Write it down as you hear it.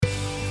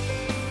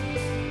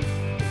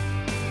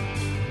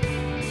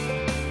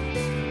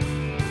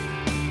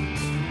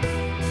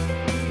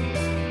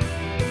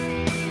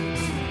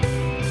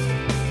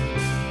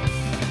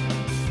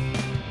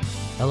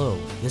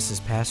This is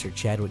Pastor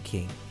Chadwick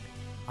King.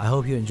 I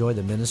hope you enjoy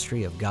the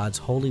ministry of God's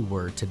holy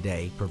word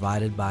today,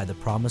 provided by the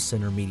Promise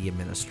Center Media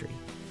Ministry.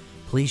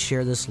 Please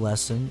share this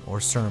lesson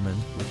or sermon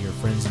with your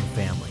friends and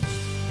family,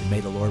 and may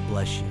the Lord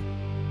bless you.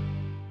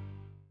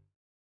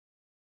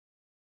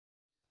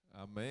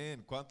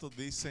 Amén. ¿Cuántos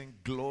dicen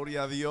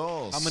gloria a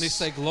Dios? How many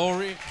say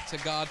glory to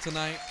God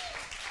tonight?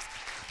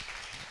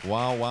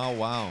 Wow, wow,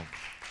 wow.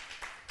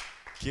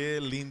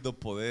 Qué lindo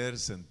poder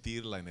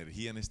sentir la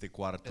energía en este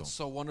cuarto. It's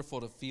so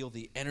wonderful to feel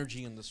the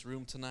energy in this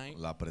room tonight.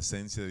 La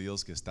presencia de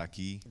Dios que está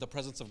aquí. The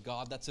presence of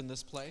God that's in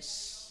this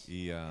place.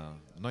 Y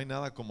no hay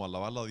nada como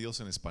alabarlo a Dios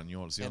en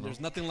español, ¿sí o And no? there's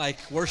nothing like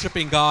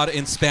worshiping God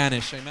in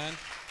Spanish. Amen.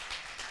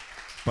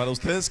 Para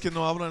ustedes que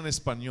no hablan For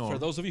español,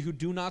 those of you who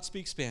do not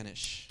speak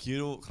Spanish,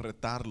 quiero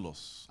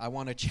retarlos I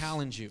want to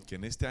challenge you que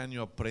en este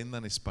año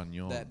aprendan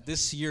español, that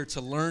this year to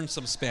learn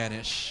some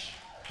Spanish.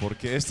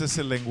 porque este es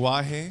el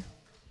lenguaje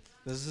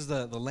This is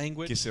the que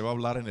language se va a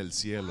hablar en el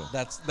cielo.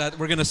 that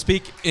we're going to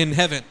speak in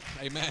heaven.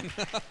 Amen.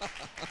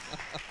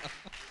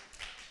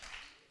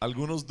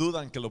 Algunos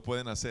dudan que lo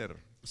pueden hacer.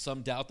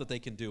 Some doubt that they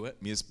can do it.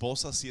 Mi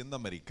esposa, siendo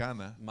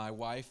americana, My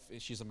wife,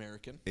 she's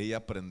American. ella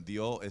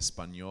aprendió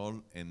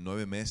español en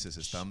 9 meses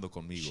estando She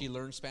conmigo.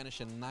 learned Spanish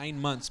in 9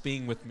 months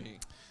being with me.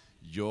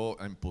 Yo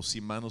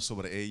impusí manos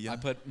sobre I ella,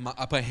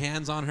 put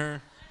hands on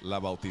her. la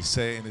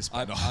bauticé en I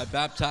español.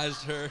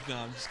 baptized her. No,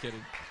 I'm just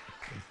kidding.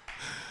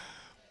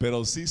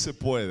 Pero sí se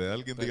puede.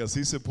 Alguien diga,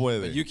 sí se But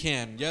puede. you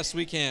can. Yes,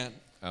 we can.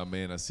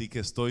 Amén. Así que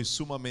estoy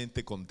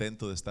sumamente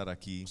contento de estar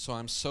aquí. So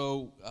I'm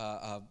so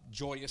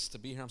joyous to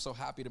be here. I'm so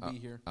happy to be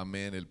here.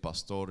 Amén. El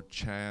pastor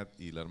Chad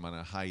y la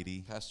hermana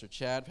Heidi Pastor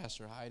Chad,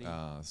 Pastor Heidi,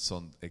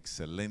 son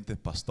excelentes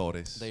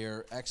pastores. they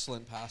are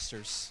excellent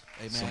pastors.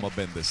 Amen. Somos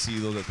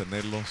bendecidos de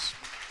tenerlos.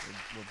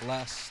 We're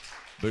blessed.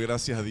 Doy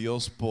gracias a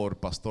Dios por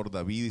Pastor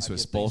David y I su give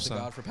thanks to esposa.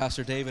 God for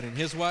Pastor David and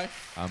his wife.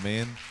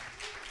 Amén.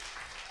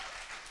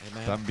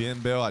 Amen.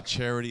 También veo a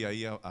Charity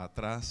ahí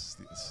atrás.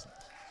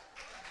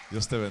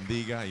 Dios te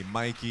bendiga. Y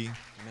Mikey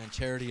Amen.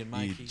 Charity and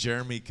y Mikey.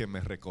 Jeremy que me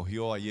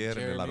recogió ayer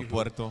en el Jeremy, who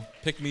aeropuerto.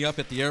 picked me up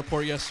at the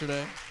airport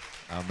yesterday.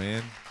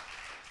 Amén.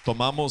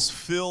 Tomamos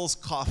Phil's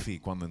Coffee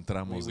cuando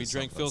entramos We de San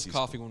drank Phil's Francisco.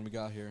 coffee when we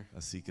got here.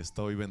 Así que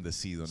estoy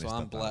bendecido en So esta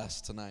I'm tarde.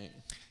 blessed tonight.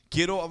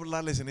 Quiero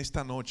hablarles en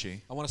esta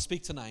noche I want to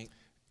speak tonight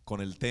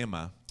con el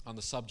tema on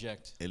the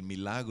subject, el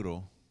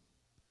milagro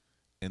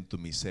en tu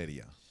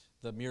miseria.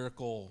 the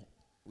miracle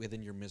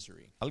within your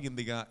misery. Alguien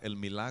diga el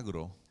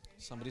milagro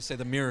Somebody say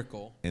the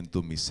miracle en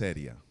tu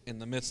miseria. in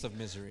the midst of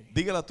misery.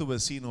 Dígale a tu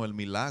vecino el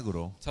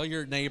milagro Tell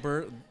your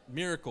neighbor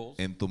miracles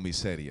en tu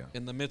miseria.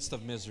 in the midst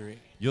of misery.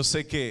 Yo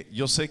sé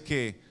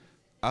que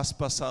has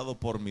pasado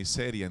por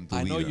miseria en tu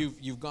I know vida.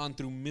 you've gone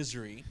through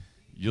misery.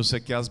 Yo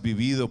sé que has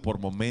vivido por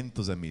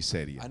momentos de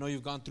miseria. I know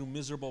you've gone through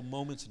miserable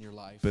moments in your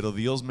life. Pero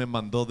Dios me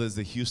mandó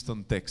desde Houston,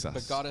 But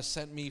Texas, God has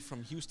sent me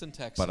from Houston,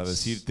 Texas, para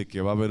decirte que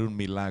va a haber un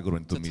milagro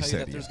en tu to tell you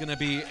that miseria. there's going to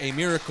be a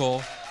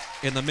miracle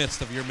in the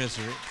midst of your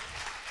misery.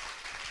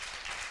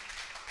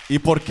 ¿Y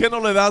por qué no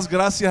le das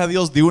gracias a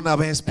Dios de una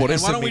vez por And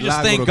why ese don't we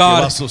just milagro thank que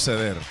God va a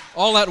suceder?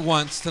 All at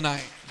once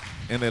tonight,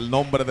 En el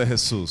nombre de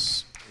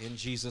Jesús. in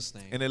Jesus'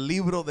 name. En el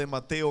libro de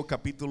Mateo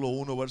capítulo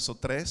 1 verso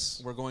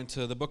 3, We're going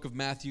to the book of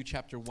Matthew,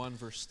 chapter 1,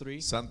 verse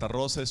 3. Santa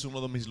Rosa es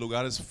uno de mis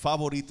lugares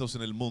favoritos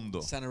en el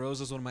mundo. Santa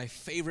Rosa is one of my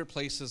favorite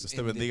places Dios te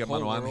in the bendiga, whole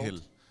hermano world.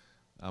 Ángel.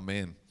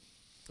 Amén.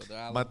 Brother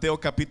Alan. Mateo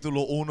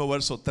capítulo 1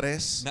 verso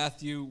 3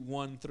 Matthew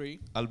 1, 3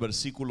 al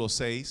versículo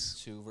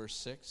 6. to verse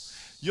 6.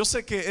 Yo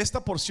sé que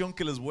esta porción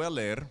que les voy a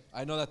leer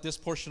I know that this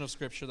portion of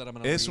scripture that I'm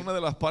going to es read una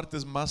de las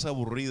partes más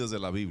aburridas de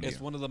la Biblia.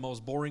 is one of the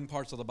most boring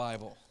parts of the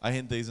Bible. Hay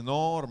gente que dice,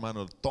 no,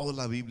 hermano, toda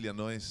la Biblia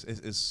no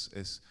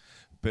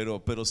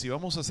pero si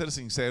vamos a ser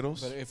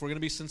sinceros, But if we're going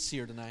to be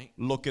sincere tonight,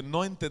 lo que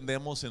no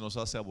entendemos se nos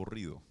hace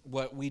aburrido.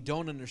 what we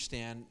don't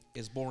understand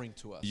is boring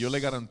to us. Y yo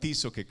le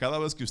garantizo que cada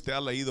vez que usted ha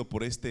leído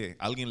por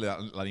alguien le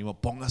animó,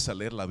 póngase a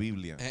leer la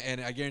Biblia. And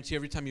I guarantee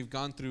every time you've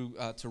gone through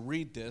to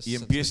read this, Y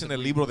empieza en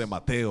el libro de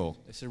Mateo,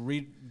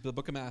 read the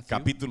book of Matthew,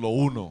 capítulo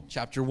 1.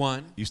 chapter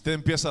 1, Y usted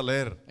empieza a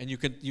leer. and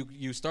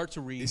you start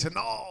to Y read. dice,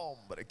 no,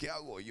 hombre, ¿qué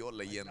hago yo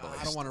leyendo I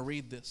don't esto? want to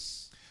read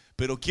this.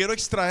 Pero quiero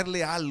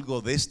extraerle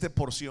algo de esta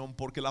porción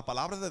porque la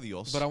palabra de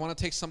Dios But I want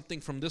to take something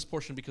from this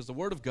portion because the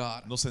Word of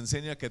God, nos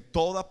enseña que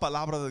toda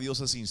palabra de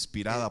Dios es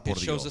inspirada por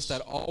it shows us Dios.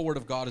 that all Word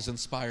of God is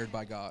inspired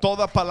by God.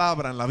 Toda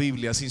palabra en la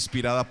Biblia es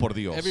inspirada por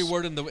Dios Every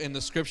word in the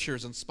Scripture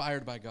is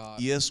inspired by God,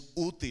 y es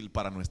útil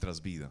para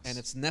nuestras vidas. and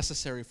it's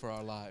necessary for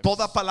our lives.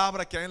 Toda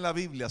palabra que hay en la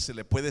Biblia se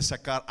le puede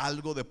sacar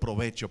algo de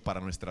provecho para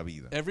nuestra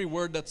vida. Every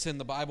word that's in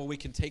the Bible we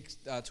can take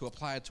to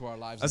apply it to our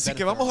lives. and Así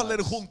que benefit vamos a our leer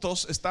lives.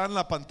 juntos, está en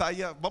la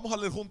pantalla, vamos a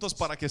leer juntos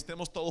para que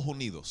estemos todos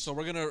unidos. So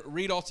we're going to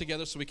read all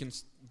together so we can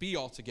be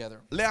all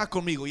together. Lea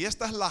conmigo, y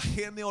esta es la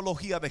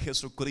genealogía de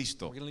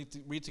Jesucristo. We're going to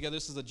read together.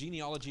 This is the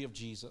genealogy of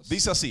Jesus.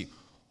 Dice así: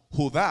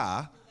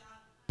 Judá,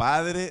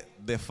 padre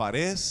de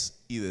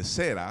Fares y de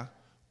Sera,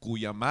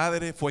 cuya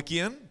madre fue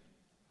 ¿quién?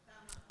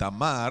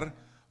 Tamar.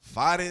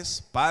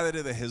 Fares,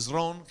 padre de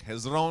Hezrón,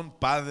 Hezrón,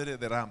 padre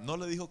de Ram. ¿No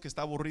le dijo que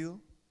está aburrido?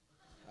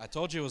 I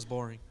told you it was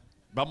boring.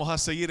 Vamos a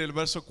seguir el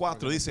verso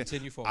 4. We're gonna Dice,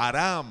 continue forward.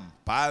 Aram,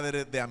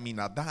 padre de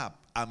Aminadab.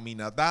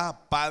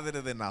 Aminadab,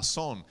 padre de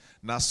Nazón.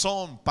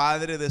 Nazón,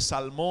 padre de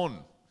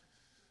Salmón.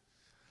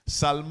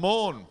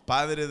 Salmón,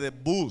 padre de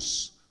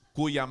Bus,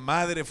 cuya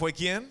madre fue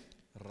 ¿quién?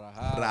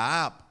 Rahab.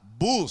 Rahab.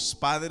 Bus,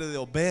 padre de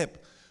Obed,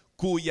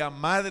 cuya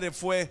madre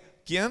fue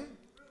 ¿quién?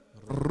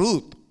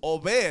 Ruth.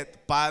 Obed,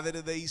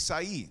 padre de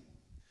Isaí.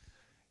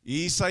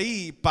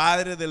 Isaí,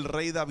 padre del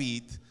rey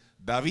David.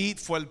 David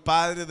fue el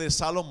padre de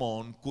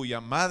Salomón, cuya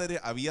madre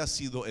había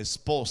sido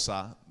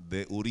esposa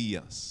de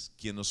Urías,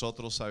 quien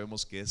nosotros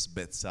sabemos que es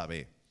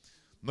Betsabé.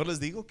 ¿No les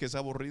digo que es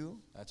aburrido?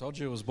 I told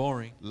you it was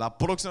boring. La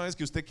próxima vez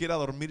que usted quiera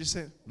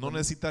dormirse, no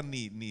necesita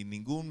ni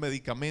ningún The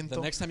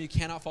medicamento. next time you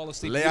cannot fall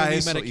asleep, Lea you don't need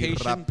eso y medication.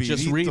 Just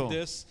rapidito. read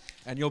this,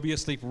 and you'll be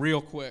asleep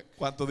real quick.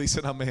 ¿Cuánto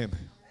dicen amén?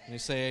 And you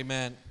say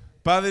amen.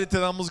 Padre, te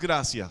damos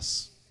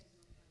gracias.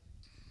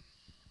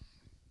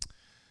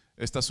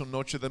 Esta es una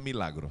noche de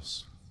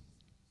milagros.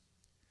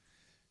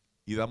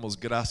 Y damos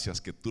gracias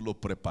que tú lo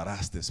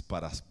preparaste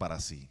para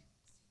sí.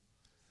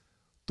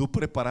 Tú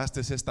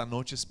preparaste esta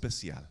noche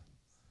especial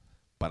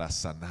para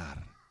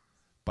sanar,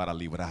 para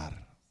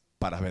librar,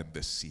 para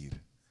bendecir,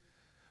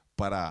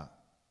 para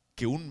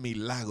que un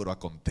milagro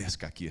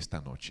acontezca aquí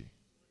esta noche.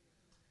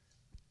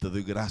 Te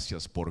doy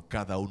gracias por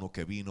cada uno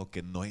que vino,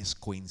 que no es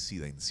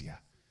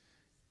coincidencia.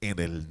 En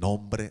el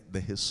nombre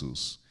de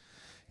Jesús.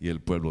 Y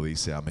el pueblo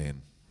dice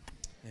amén.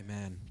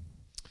 Amen.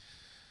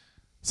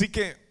 Así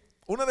que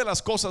una de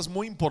las cosas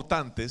muy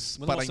importantes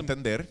para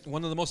entender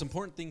One of the most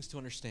important things to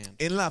understand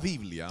en la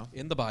Biblia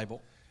in the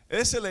Bible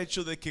es el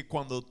hecho de que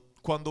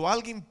cuando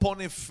alguien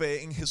pone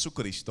fe en is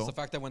Jesucristo, the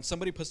fact that when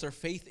somebody puts their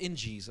faith in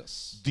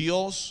Jesus,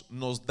 Dios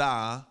nos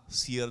da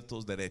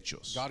ciertos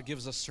derechos. God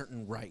gives us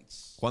certain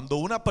rights. Cuando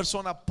una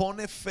persona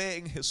pone fe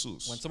en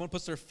Jesús, When someone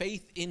puts their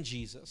faith in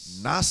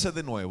Jesus, nace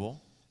de nuevo,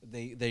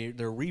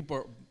 they're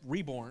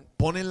reborn.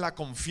 ponen la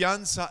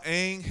confianza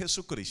en They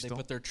Jesucristo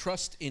put their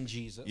trust in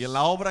Jesus y en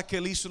la obra que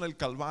Él hizo en el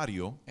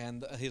Calvario,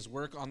 and His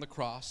work on the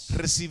cross.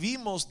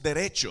 recibimos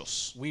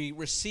derechos We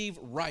receive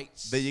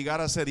rights de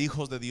llegar a ser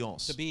hijos de to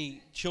Dios.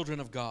 be children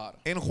of God.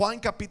 En Juan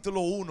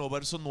capítulo 1,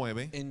 verso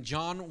 9, In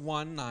John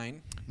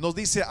 1:9, nos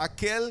dice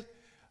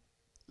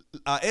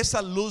a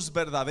esa luz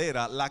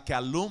verdadera, la que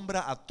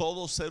alumbra a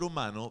todo ser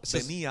humano,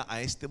 says- venía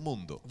a este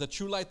mundo. the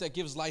true light that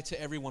gives light to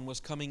everyone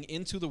was coming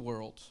into the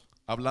world.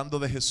 Hablando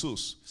de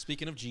Jesús.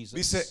 Speaking of Jesus,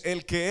 Dice,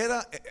 el que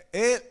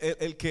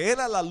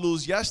era la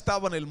luz ya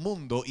estaba en el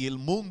mundo y el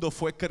mundo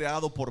fue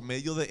creado por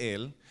medio de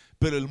él,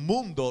 pero el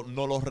mundo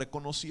no lo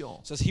reconoció.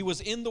 says he was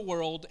in the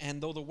world,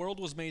 and though the world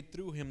was made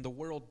through him, the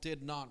world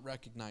did not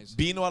recognize him.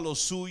 Vino a lo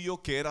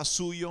suyo que era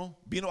suyo,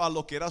 vino a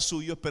lo que era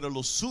suyo, pero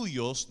los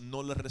suyos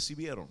no le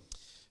recibieron.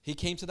 He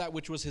came to that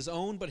which was his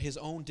own, but his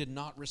own did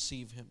not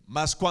receive him.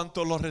 Mas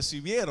cuanto lo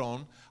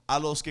recibieron, a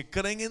los que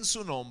creen en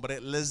su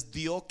nombre, les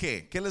dio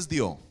 ¿qué? ¿Qué les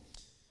dio?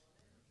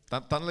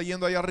 ¿Están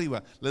leyendo ahí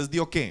arriba? ¿Les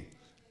dio qué?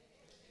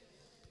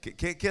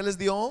 ¿Qué les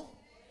dio?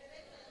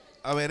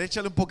 A ver,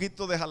 échale un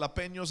poquito de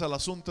jalapeños al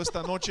asunto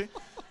esta noche.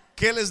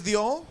 ¿Qué les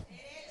dio?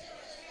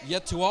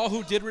 Yet to all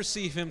who did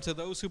receive him, to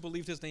those who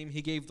believed his name,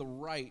 he gave the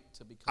right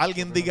to become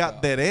Alguien children diga of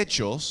God.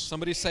 derechos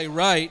Somebody say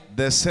right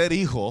de ser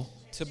hijo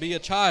to be a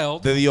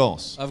child de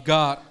Dios. of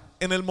God.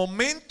 En el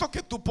momento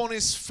que tú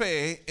pones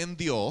fe en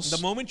Dios, The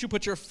moment you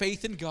put your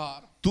faith in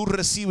God, tú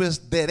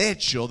recibes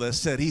derecho de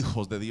ser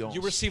hijos de Dios.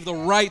 you receive the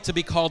right to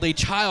be called a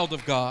child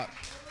of God.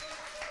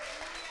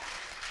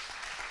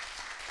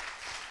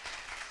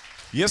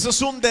 Y eso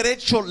es un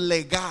derecho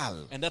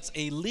legal. And that's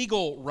a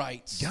legal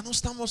right. Ya no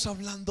estamos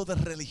hablando de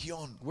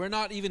religión. We're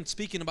not even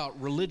speaking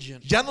about religion.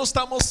 Ya no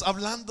estamos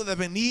hablando de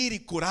venir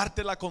y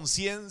curarte la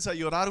conciencia y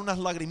llorar unas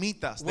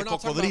lagrimitas de We're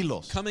not talking about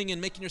cocodrilos coming and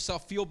making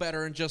yourself feel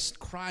better and just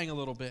crying a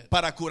little bit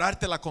para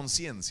curarte la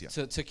conciencia.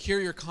 to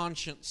cure your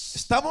conscience.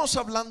 Estamos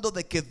hablando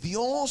de que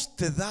Dios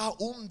te da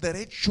un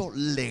derecho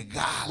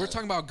legal We're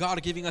talking about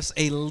God giving us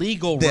a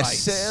legal de right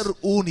ser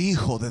un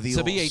hijo de Dios.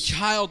 to be a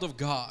child of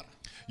God.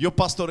 Yo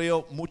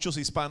pastoreo muchos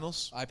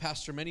hispanos I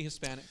pastor many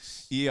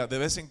Hispanics, y de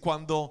vez en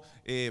cuando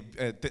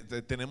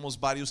tenemos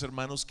varios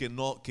hermanos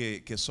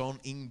que son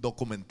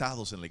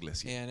indocumentados en la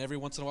iglesia. and every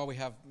once in a while we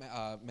have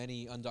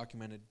many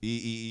undocumented.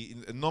 Y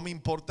no me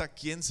importa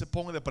quién se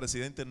ponga de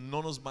presidente,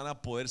 no nos van a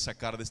poder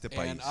sacar de este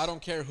país. And I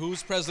don't care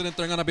who's president,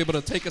 they're going to be able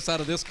to take us out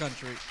of this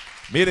country.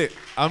 Mire,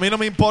 a mí no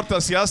me importa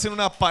si hacen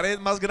una pared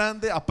más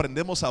grande,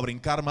 aprendemos a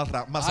brincar más I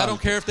don't alto.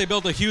 care if they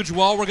build a huge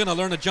wall, we're going to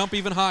learn to jump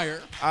even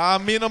higher. A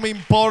mí no me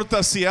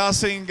importa si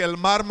hacen el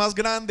mar más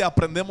grande,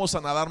 aprendemos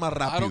a nadar más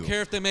I don't rápido.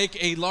 care if they make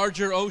a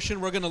larger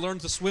ocean, we're going to learn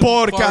to swim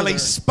Porque al farther.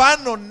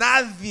 hispano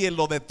nadie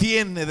lo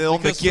detiene de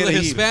donde Because for the quiere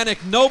ir.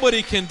 Hispanic,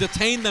 nobody can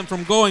detain them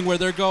from going where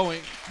they're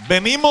going.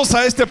 Venimos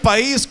a este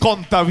país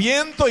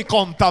viento y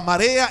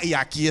marea y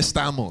aquí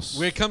estamos.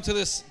 We come to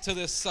this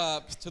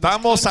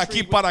Estamos country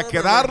aquí para wherever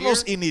we're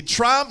quedarnos here. y ni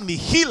Trump ni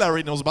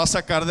Hillary nos va a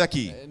sacar de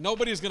aquí.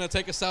 Nobody's going to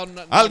take us out.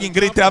 Alguien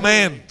grite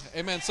amén.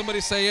 Amen.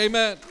 Somebody say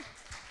amen.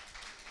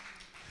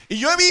 Y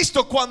yo he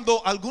visto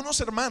cuando algunos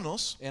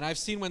hermanos And I've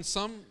seen when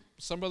some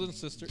some brothers and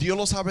sisters, Dios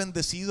los ha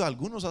bendecido,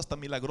 algunos hasta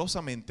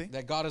milagrosamente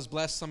that God has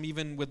blessed some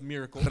even with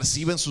miracles.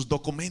 reciben sus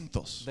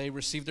documentos They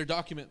receive their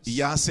documents. y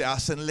ya se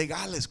hacen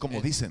legales,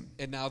 como dicen,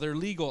 And now they're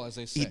legal, as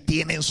they y say.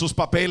 tienen sus And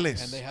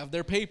papeles. they have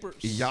their papers.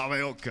 Y ya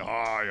veo que,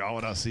 ay,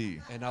 ahora sí.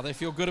 And now they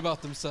feel good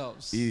about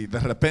themselves. Y de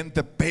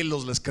repente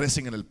pelos les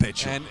crecen en el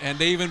pecho. And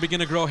they even begin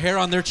to grow hair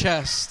on their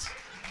chest.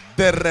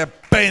 De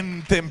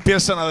repente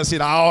empiezan a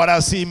decir, ahora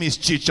sí mis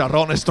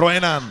chicharrones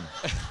truenan.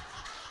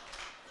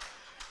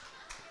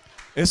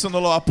 Eso no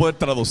lo va a poder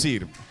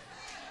traducir.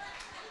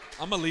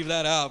 I'm going to leave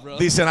that out, bro.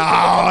 Dicen,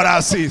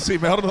 ahora sí,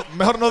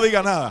 mejor no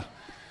diga nada.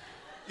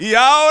 Y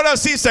ahora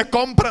sí se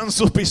compran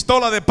sus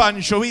pistolas de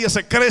Pancho Villa,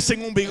 se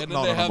crecen un bigote. And then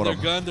No, they no, no, have their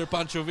broma. gun, their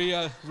Pancho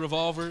Villa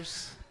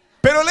revolvers.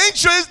 Pero el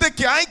hecho es de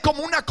que hay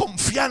como una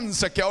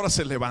confianza que ahora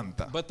se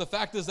levanta. But the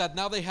fact is that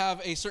now they have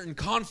a certain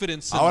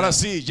confidence in Ahora them.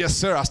 sí, yes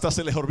sir, hasta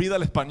se les olvida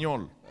el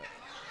español.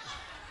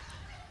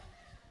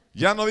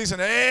 Ya no dicen,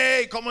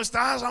 hey, ¿cómo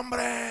estás, And they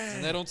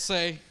hombre? don't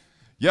say,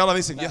 Y ahora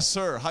dicen, yes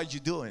sir, how you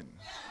doing?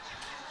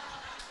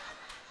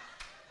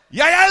 Y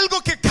hay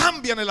algo que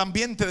cambia en el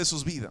ambiente de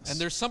sus vidas. and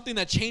there's something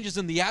that changes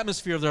in the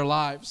atmosphere of their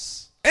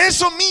lives.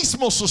 Eso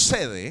mismo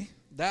sucede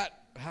That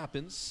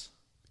happens,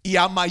 y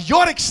a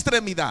mayor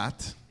extremidad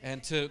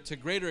and to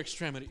greater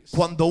extremities,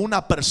 cuando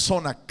una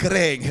persona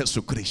cree en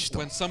Jesucristo.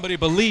 when somebody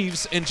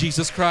believes in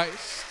Jesus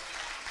Christ.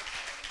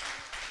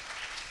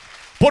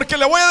 Porque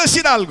le voy a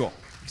decir algo.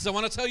 Because I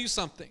want to tell you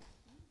something.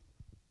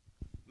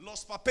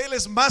 Los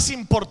papeles más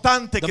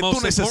importantes The que tú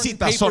most important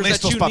necesitas son papers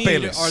that estos you need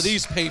papeles. are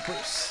these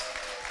papers.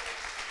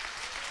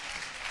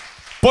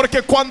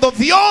 Porque cuando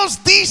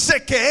Dios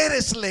dice que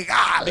eres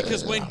legal,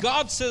 Because when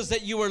God says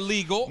that you are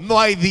legal, no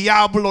hay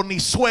diablo ni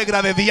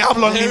suegra de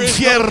diablo en el there is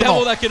no devil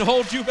infierno that can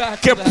hold you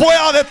back, que from that,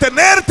 pueda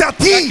detenerte a that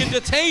ti can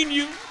detain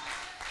you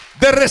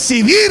de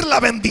recibir la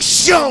from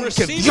bendición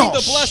que receiving the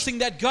Dios blessing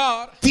that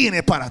God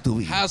tiene para tu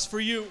vida. has for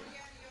you.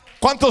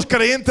 ¿Cuántos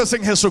creyentes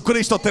en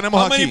Jesucristo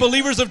tenemos How many aquí?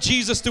 believers of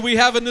Jesus do we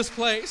have in this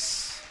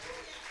place?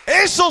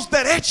 Esos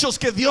derechos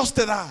que Dios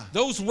te da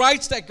Those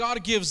rights that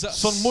God gives us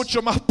son mucho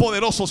más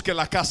poderosos que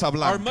la Casa are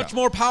Blanca. much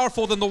more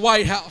powerful than the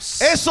White House.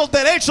 Esos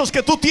derechos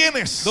que tú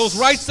tienes Those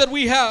rights that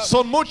we have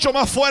son mucho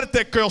más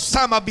fuertes que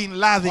Osama Bin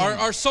Laden,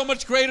 are so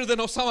much greater than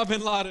Osama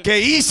bin Laden, que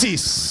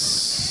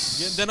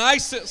ISIS, than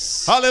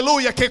ISIS,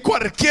 aleluya, que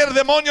cualquier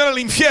demonio en el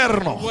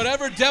infierno.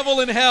 whatever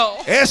devil in hell.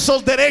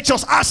 Esos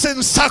derechos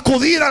hacen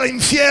sacudir al Those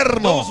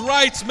infierno.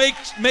 rights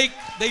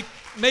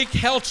make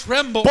hell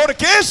tremble.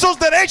 Porque esos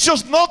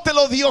derechos no te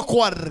lo dio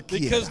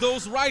cualquiera. Because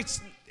those rights,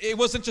 it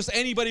wasn't just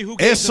anybody who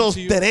gave them Esos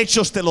to you.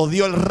 derechos te los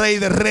dio el Rey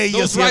de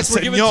Reyes Those y el rights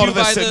were given to Señor you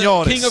de by the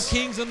King of Señores.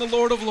 Kings and the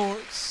Lord of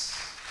Lords.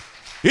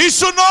 Y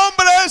su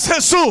nombre es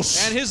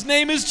Jesús. And his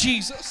name is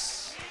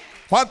Jesus.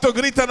 ¿Cuántos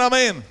gritan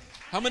amén?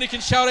 How many can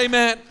shout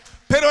amen?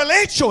 Pero el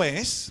hecho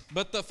es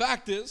But the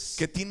fact is,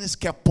 que tienes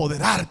que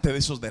apoderarte de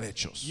esos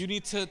derechos. you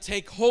need to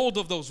take hold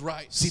of those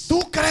rights. Si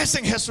tú crees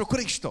en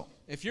Jesucristo,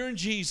 If you're in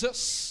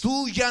Jesus,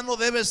 tú ya no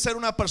debes ser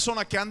una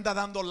persona que anda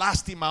dando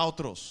lástima a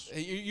otros.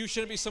 you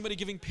shouldn't be somebody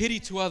giving pity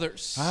to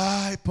others.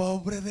 Ay,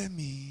 pobre de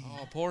mí.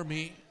 Oh, poor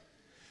me.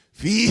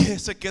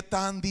 Fíjese que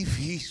tan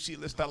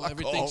difícil está la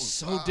Everything's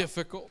so cosa.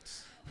 difficult.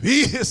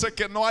 Fíjese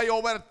que no hay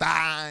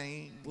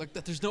overtime. Like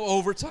that there's no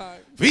overtime.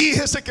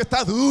 Fíjese que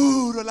está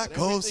duro la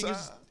Everything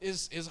cosa.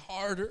 is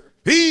harder.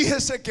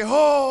 Fíjese que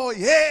hoy,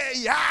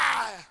 ya.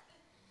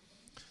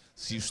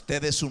 Si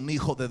usted es un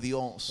hijo de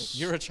Dios,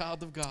 You're a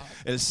child of God.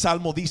 el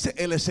Salmo dice,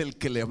 Él es el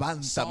que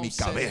levanta Psalm mi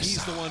said he's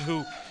cabeza. the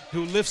one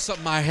who lifts up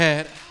my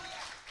head.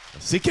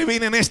 Así que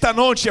vine en esta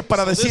noche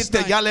para So this decirte,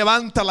 night, ya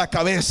levanta la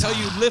cabeza.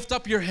 Tell you lift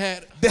up your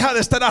head. Deja de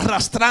estar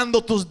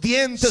arrastrando tus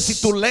dientes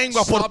y tu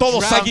lengua por Stop todo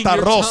dragging Santa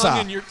your Rosa. tongue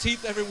and your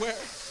teeth everywhere.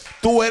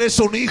 Tú eres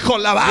un hijo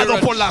lavado You're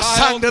a por la child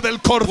sangre del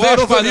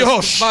Cordero washed de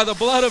Dios. by the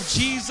blood of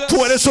Jesus.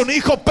 Tú eres un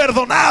hijo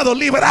perdonado,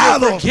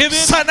 liberado, You're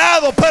forgiven,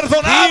 sanado,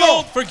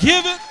 perdonado. Healed,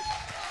 forgiven,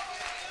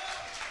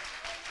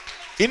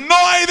 Y no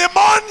hay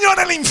demonio en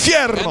el and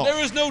infierno.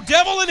 there is no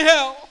devil in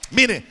hell.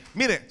 Mire,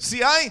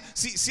 si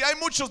hay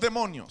muchos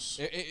demonios,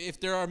 If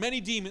there are many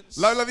demons,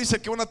 la Biblia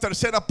dice que una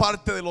tercera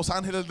parte de los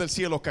ángeles del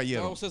cielo the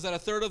cayeron. Bible says that a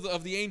third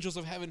of the angels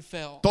of heaven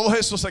fell. Todos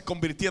esos se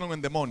convirtieron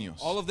en demonios.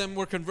 All of them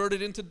were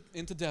converted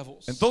into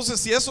devils. Entonces,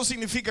 si eso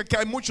significa que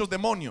hay muchos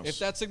demonios, If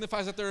that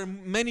signifies that there are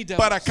many devils,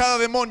 para cada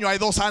demonio hay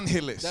dos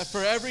ángeles. that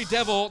for every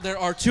devil there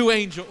are two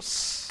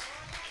angels.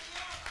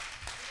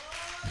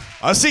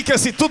 Así que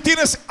si tú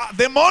tienes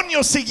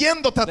demonios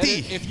siguiéndote a That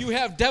ti, if you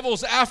have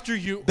devils after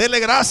you, dele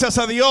gracias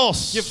a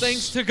Dios. give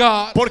thanks to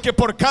God. Porque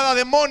por cada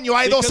demonio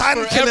hay dos Because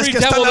for ángeles every que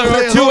están devil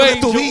there are two alrededor de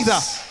tu angels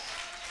vida.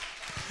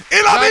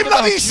 Y la round Biblia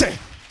about you. dice,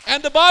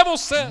 And the Bible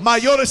says,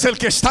 mayor es el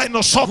que está en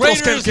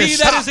nosotros que greater el is que he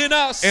that está is in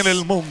us en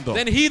el mundo.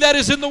 than he that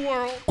is in the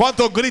world.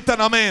 ¿Cuántos gritan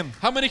amén?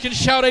 How many can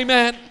shout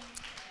amen?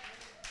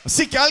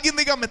 Así que alguien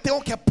diga, me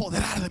tengo que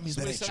apoderar de mis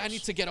Somebody said, I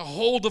need derechos. to get a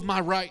hold of my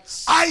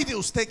rights. Ay de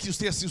usted si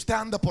usted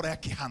anda por ahí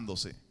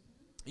quejándose.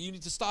 You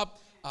need to stop.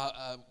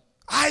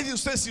 Ay de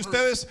usted si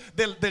usted es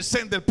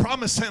del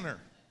Promise Center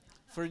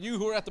For you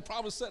who are at the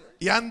Promise Center,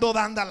 y ando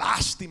dando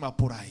lástima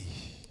por ahí.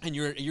 and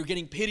you're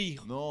getting pity.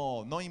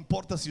 No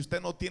importa si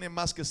usted no tiene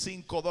más que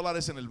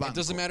 $5 en el It banco.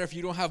 doesn't matter if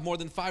you don't have more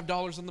than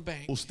 $5 in the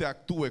bank. Usted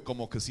actúe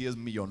como que si es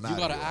You millonario.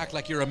 got to act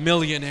like you're a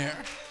millionaire.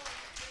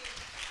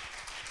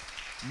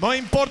 No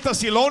importa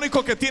si lo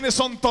único que tiene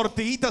son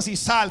tortillitas y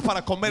sal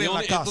para comer en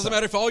la It doesn't casa.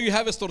 matter if all you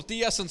have is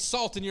tortillas and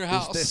salt in your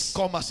Usted house.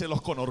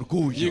 cómaselos con You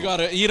orgullo. got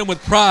to eat them with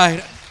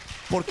pride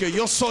Porque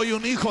yo soy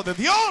un hijo de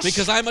Dios.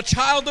 because I'm a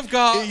child of Y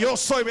God yo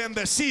soy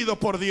bendecido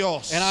por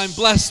Dios. and I'm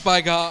blessed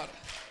by God.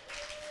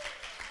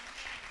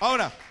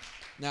 Ahora,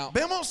 Now,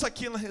 vemos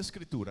aquí en las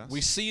escrituras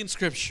we see in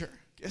Scripture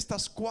que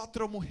estas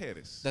 4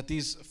 mujeres that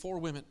these 4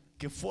 women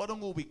que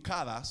fueron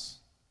ubicadas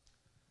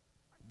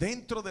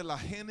dentro de la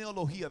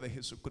genealogía de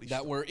Jesucristo.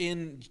 that were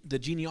in the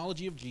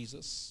genealogy of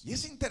Jesus. Y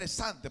es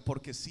interesante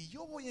porque si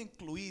yo voy a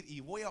incluir y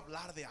voy a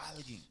hablar de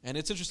alguien And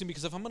it's interesting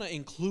because if I'm going to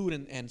include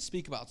and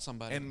speak about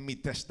somebody en mi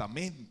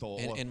testamento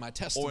in my o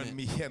testament en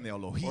mi or in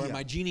genealogía,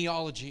 my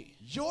genealogy,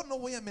 yo no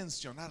voy a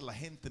mencionar la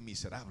gente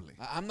miserable.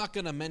 I'm not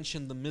going to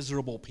mention the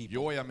miserable people.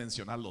 Yo voy a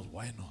mencionar los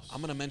buenos. I'm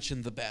going to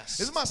mention the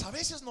best. Es más, a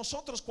veces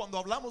nosotros cuando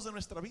hablamos de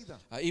nuestra vida,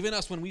 Even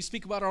us, when we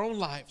speak about our own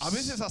lives, a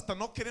veces hasta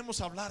no queremos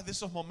hablar de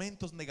esos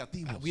momentos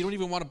negativos. we don't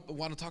even want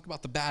to talk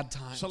about the bad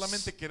times.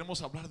 Solamente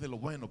queremos hablar de lo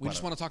bueno. We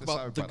just want to talk usted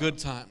about sabe, the good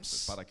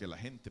times para que la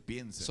gente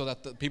piense so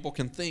that the people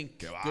can think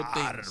que good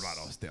things.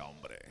 bárbaro este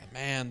hombre.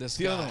 Man, this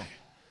 ¿Sí o no? guy.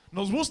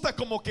 Nos gusta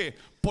como que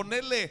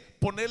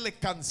ponerle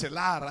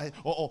cancelar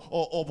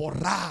o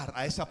borrar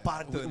a esa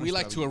parte de We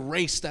nuestra like to vida.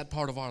 erase that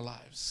part of our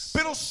lives.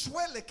 Pero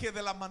suele que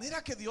de la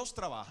manera que Dios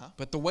trabaja,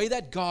 But the way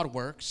that God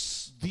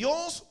works,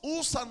 Dios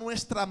usa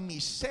nuestra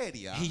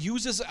miseria He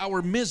uses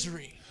our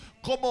misery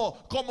como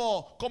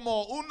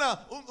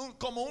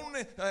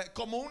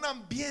un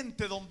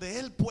ambiente donde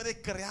Él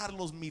puede crear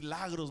los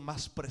milagros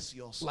más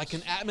preciosos. like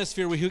an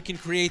atmosphere where He can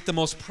create the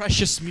most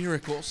precious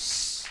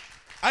miracles.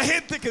 Hay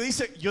gente que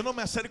dice, yo no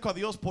me acerco a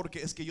Dios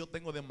porque es que yo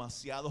tengo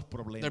demasiados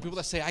There are problemas. people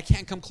that say, I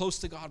can't come close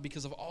to God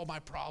because of all my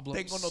problems.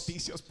 Tengo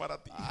noticias para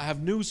ti. I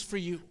have news for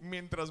you.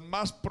 Mientras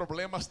más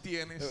problemas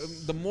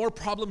tienes, The more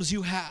problems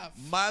you have,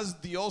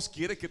 más Dios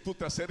quiere que tú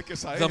te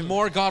acerques a the Él.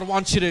 more God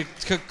wants you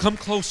to come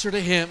closer to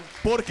Him.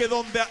 Porque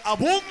donde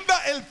abunda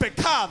el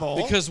pecado,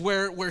 Because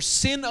where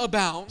sin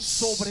abounds,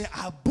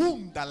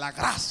 sobreabunda la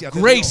gracia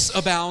de grace Dios.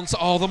 abounds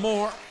all the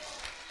more.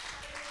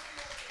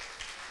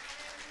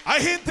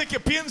 Hay gente que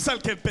piensa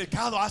que el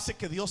pecado hace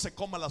que Dios se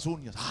coma las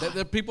uñas. There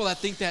are people that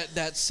think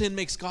that sin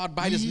makes God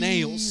bite His Híjole,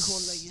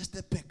 nails. y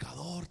este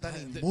pecador tan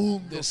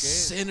inmundo que The es.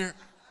 sinner.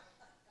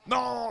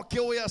 No, ¿qué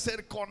voy a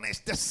hacer con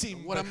este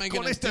What am I con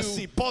gonna este do?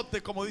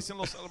 cipote, como dicen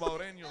los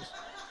salvadoreños?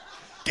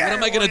 ¿Qué What am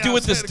I voy gonna a do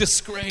with this hacer?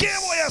 disgrace? ¿Qué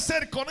voy a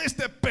hacer con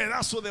este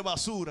pedazo de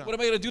basura? What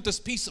am I going to do with this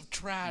piece of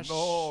trash?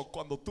 No,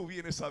 cuando tú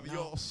vienes a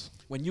Dios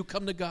When you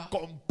come to God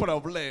con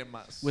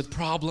problemas, with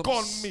problems,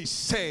 con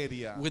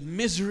miseria, with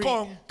misery,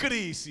 con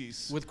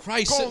crisis, with con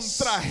crisis,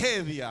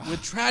 tragedia,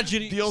 with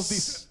tragedies, Dios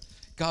dice,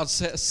 God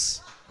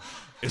says,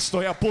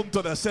 estoy a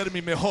punto de hacer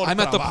mi mejor I'm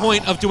at the trabajo.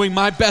 point of doing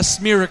my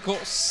best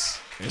miracles.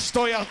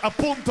 Estoy a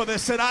punto de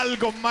hacer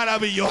algo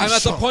maravilloso. I'm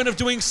at the point of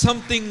doing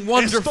something Estoy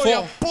wonderful.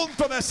 a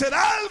punto de hacer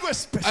algo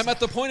especial. I'm at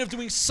the point of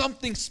doing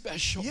something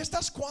special. Y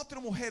estas 4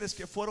 mujeres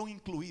que fueron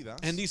incluidas,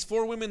 And these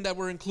 4 women that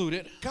were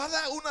included,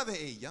 cada una de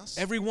ellas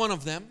every one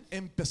of them,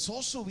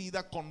 empezó su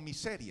vida con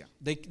miseria.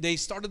 they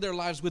started their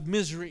lives with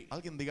misery.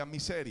 Alguien diga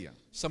miseria.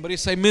 Somebody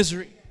say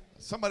misery.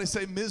 Somebody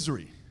say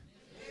misery.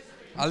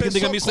 Alguien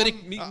diga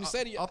Empezó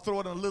miseria. I'll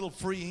throw in a little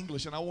free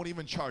English and I won't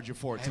even charge you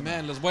for it tonight.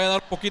 Amen. Les voy a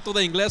dar un poquito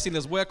de inglés y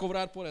les voy a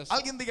cobrar por eso.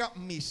 Alguien diga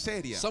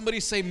miseria. Somebody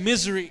say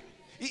misery.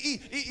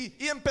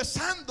 Y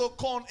empezando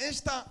con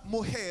esta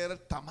mujer,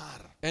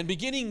 Tamar. And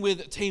beginning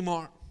with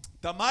Tamar,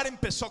 Tamar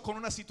empezó con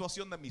una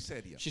situación de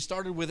miseria. she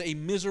started with a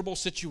miserable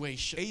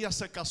situation. Ella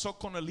se casó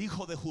con el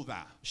hijo de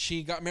Judá,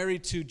 She got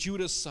married to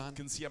Judah's son.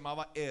 quien se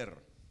llamaba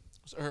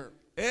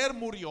Her-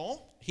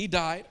 Murió. He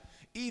died.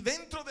 Y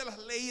dentro de las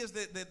leyes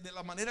de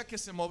la manera que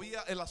se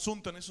movía el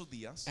asunto en esos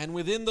días, And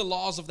within the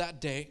laws of that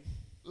day,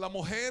 la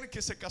mujer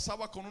que se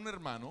casaba con un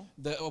hermano,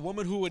 a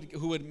woman who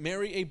would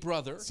marry a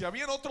brother, si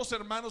habían otros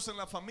hermanos en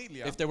la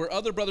familia, if there were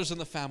other brothers in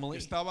the family,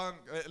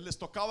 les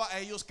tocaba a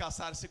ellos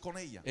casarse con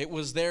ella. it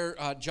was their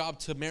job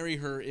to marry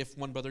her if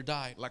one brother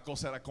died. La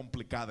cosa era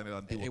complicada en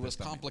el Antiguo It was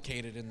Testamento.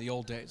 complicated in the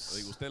old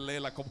days. Usted lee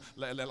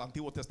el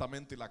Antiguo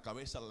Testamento y la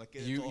cabeza le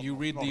queda todo You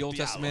read the Old norteado.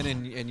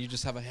 Testament and you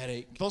just have a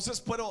headache.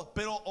 Entonces, pero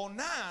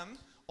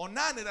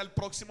Onán era el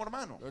próximo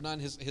hermano.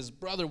 His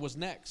brother was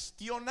next.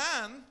 Y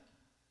Onán,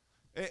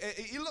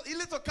 y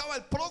le tocaba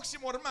al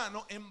próximo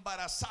hermano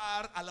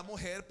embarazar a la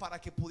mujer para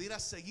que pudiera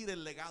seguir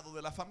el legado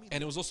de la familia.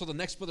 And it was also the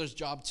next brother's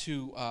job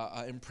to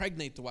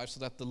impregnate the wife so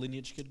that the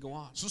lineage could go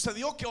on.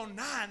 Sucedió que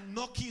Onán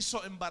no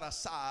quiso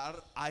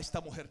embarazar a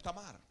esta mujer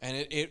Tamar. And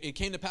it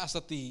came to pass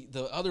that the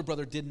other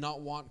brother did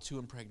not want to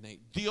impregnate.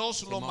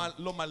 Dios lo Tamar.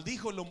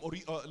 maldijo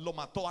y lo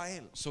mató a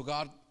él. So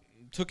God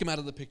took him out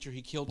of the picture.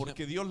 He killed him.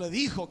 Porque Dios le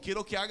dijo,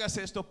 quiero que hagas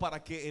esto para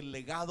que el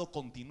legado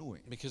continúe.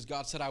 Because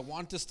God said, I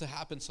want this to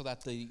happen so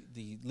that the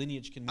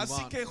lineage can move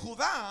Así on. que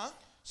Judá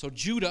So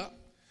Judah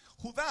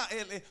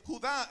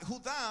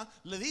Judá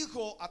le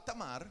dijo a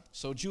Tamar,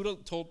 So Judah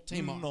told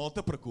Tamar, no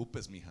te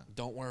preocupes, mija.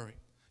 don't worry.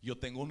 Yo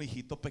tengo un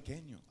hijito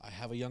pequeño. I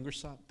have a younger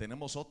son.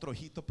 Tenemos otro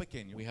hijito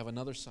pequeño. We have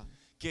another son.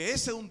 Que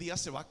ese un día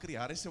se va a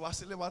criar, ese va a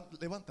se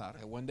levantar.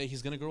 And one day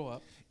he's going to grow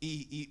up,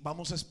 Y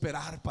vamos a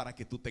esperar para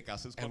que tú te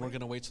cases and con we're él. going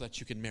to wait so that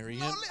you can marry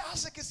No him. le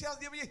hace que seas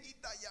de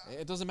viejita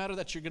ya. It doesn't matter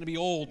that you're going to be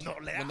old No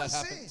le when that hace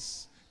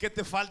happens. que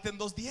te falten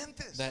 2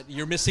 dientes. That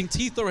you're missing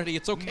teeth already.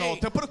 It's No okay.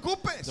 te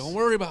preocupes. Don't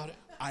worry about it.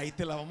 Ahí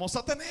te la vamos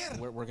a tener.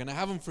 We're going to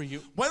have them for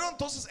you. Bueno,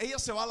 entonces ella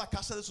se va a la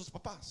casa de sus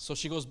papás. So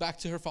she goes back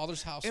to her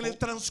father's En el household,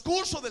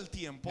 transcurso del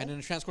tiempo, and in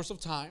the transcourse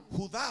of time,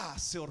 Judá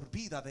se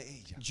olvida de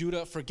ella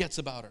Judah forgets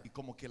about her, y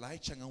como que la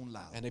echan a un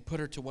lado. and they put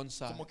her to one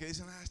side. Como que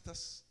dicen,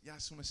 estas ya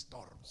es un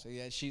estorbo. So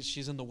yeah,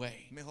 she's in the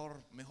way.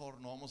 Mejor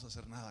no vamos a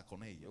hacer nada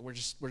con ella. We're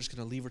just going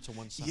to leave her to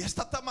one Y side.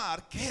 esta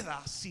Tamar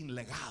queda sin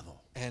legado.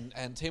 And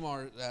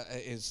Tamar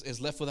is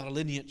left without a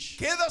lineage.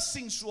 Queda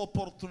sin su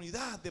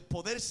oportunidad de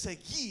poder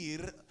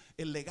seguir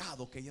el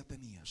legado que ella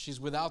tenía. She's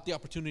without the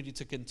opportunity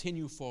to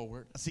continue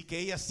forward. Así que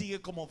ella sigue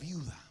como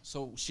viuda.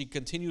 So she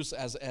continues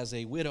as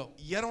a widow.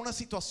 Y era una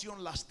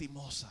situación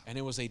lastimosa. And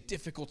it was a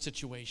difficult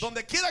situation.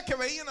 Donde quiera que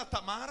veían a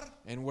Tamar,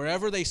 And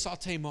wherever they saw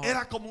Tamar,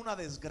 era como una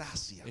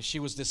desgracia. she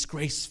was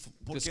disgraceful.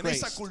 Porque en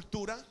esa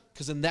cultura,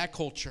 Because in that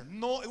culture,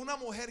 no, una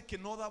mujer que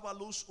no daba a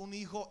luz un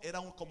hijo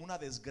era como una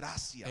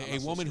desgracia. a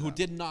woman who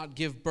did not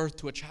give birth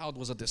to a child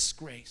was a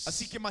disgrace.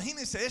 Así que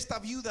imagínense esta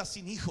viuda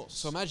sin hijos.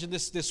 So imagine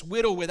this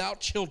widow without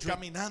children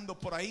Caminando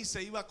por ahí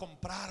se iba a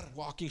comprar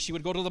walking. She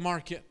would go to the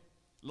market.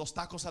 los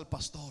tacos al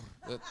pastor.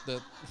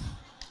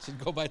 She'd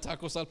go buy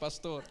tacos al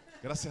pastor.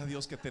 Gracias a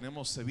Dios que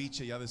tenemos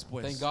ceviche ya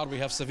después. Thank God we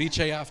have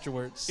ceviche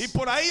afterwards. Y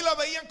por ahí la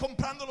veían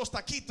comprando los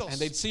taquitos. And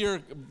they'd see her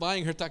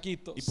buying her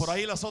taquitos. Y por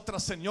ahí las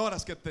otras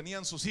señoras que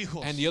tenían sus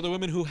hijos And the other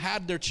women who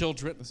had their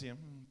children decían,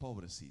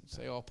 pobrecita.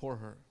 say, oh, poor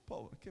her.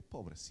 Qué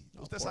pobrecita.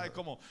 poor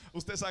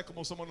Usted sabe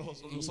cómo somos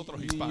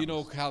nosotros You hispanos.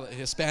 know how the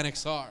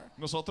Hispanics are.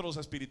 Nosotros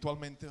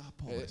espiritualmente,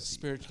 pobrecita.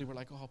 Spiritually, we're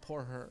like, oh,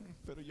 poor her.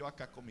 Pero yo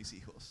acá con mis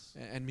hijos.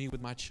 And me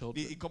with my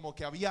children. Y como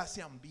que había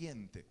ese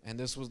ambiente. And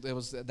there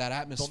was that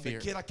Donde atmosphere.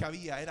 quiera que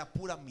había era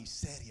pura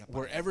miseria. para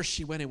Wherever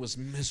she went, it was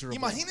miserable.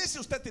 Imagínese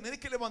usted tener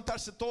que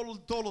levantarse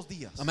todos los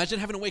días Imagine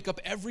having to wake up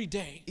every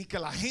day y que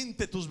la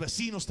gente, tus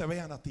vecinos te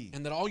vean a ti.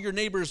 and that all your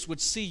neighbors would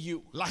see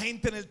you. La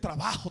gente en el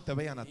trabajo te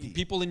vean a ti.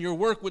 People in your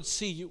work would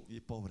see you. Y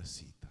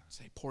pobrecita,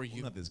 Say, poor you.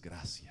 una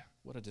desgracia.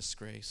 What a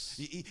disgrace.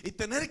 Y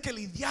tener que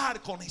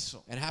lidiar con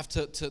eso. And have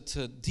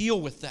to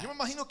deal with that. Yo me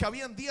imagino que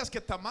habían días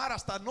que Tamar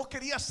hasta no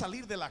quería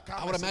salir de la I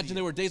cama. would ese imagine día.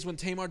 there were days when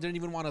Tamar didn't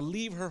even want to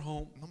leave her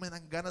home. No me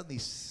dan ganas ni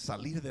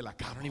salir de la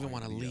cama. don't even hoy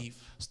wanna en día. leave.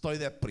 Estoy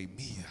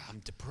deprimida. I'm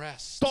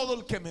depressed. Todo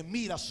el que me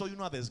mira soy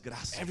una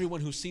desgracia.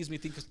 Everyone who sees me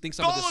thinks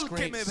I'm a Todo el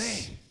que me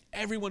disgrace. ve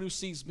Everyone who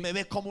sees me, me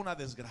ve como una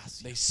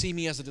desgracia. they see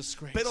me as a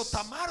disgrace. Pero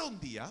Tamar un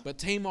día But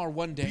Tamar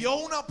one day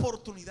vio una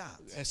oportunidad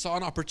saw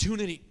an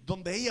opportunity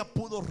donde ella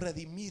pudo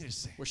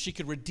redimirse. where she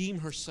could redeem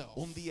herself.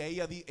 Un día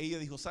ella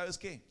dijo, ¿sabes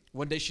qué?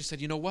 One day she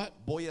said, you know what?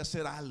 Voy a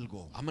hacer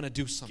algo I'm going to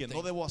do que something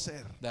no debo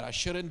hacer that I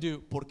shouldn't do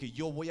porque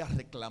yo voy a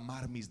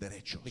reclamar mis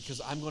derechos. because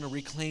I'm going to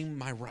reclaim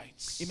my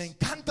rights. Y me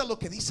encanta lo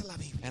que dice la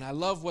Biblia. And I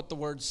love what the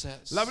word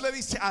says. La Biblia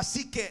dice,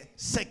 así que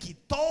se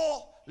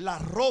quitó la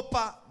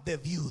ropa de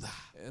viuda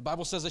The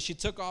Bible says that she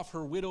took off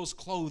her widow's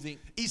clothing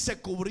y se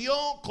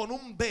cubrió con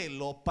un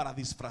velo para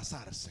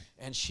disfrazarse.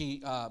 and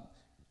she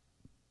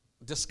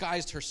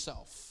disguised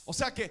herself. O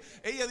sea que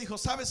ella dijo,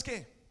 ¿sabes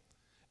qué?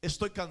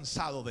 Estoy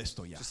cansado de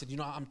esto ya. She said, you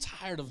know, I'm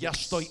tired of Ya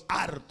this. estoy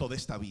harto de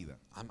esta vida.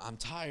 I'm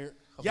tired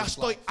of Ya this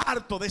estoy life.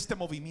 harto de este I'm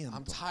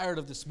movimiento. tired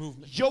of this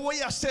movement. Yo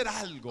voy a hacer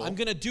algo I'm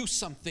going to do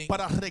something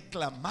para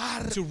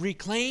reclamar to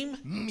reclaim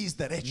mis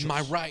derechos.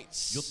 my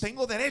rights. Yo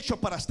tengo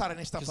derecho para estar en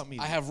esta 'Cause I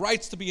familia. have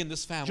rights to be in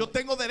this family. Yo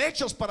tengo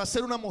derechos para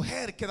ser una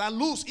mujer que da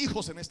luz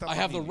hijos en esta I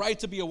have the familia. right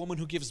to be a woman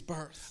who gives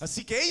birth.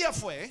 Así que ella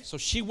fue So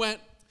she went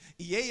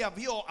y ella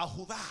vio a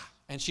Judá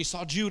and she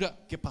saw Judah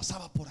que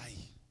pasaba por ahí.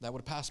 that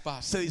would pass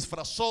by. Se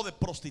disfrazó de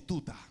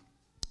prostituta.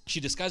 She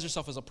disguised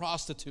herself as a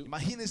prostitute.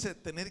 Imagínense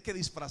tener que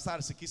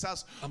disfrazarse,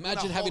 quizás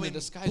Imagine una having to joven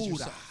disguise pura.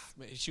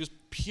 yourself. She was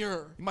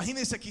pure,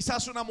 Imagínense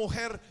quizás una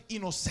mujer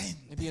inocente,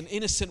 maybe an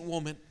innocent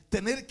woman,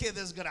 tener que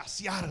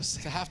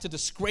desgraciarse, to have to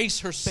disgrace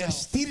herself,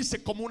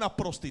 vestirse como una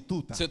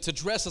prostituta to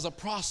dress as a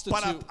para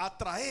prostitute,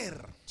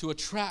 atraer to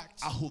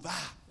attract a Judá,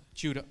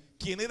 Judah,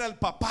 quien era el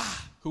papá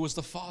who was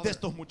the de father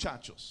estos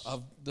muchachos.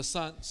 of the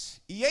sons.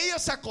 Y ella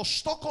se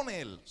acostó con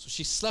él So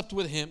she slept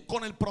with him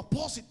con el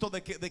propósito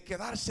de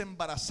quedarse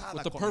embarazada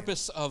with the con él.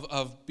 purpose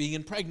of being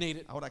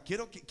impregnated. Ahora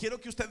quiero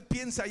que usted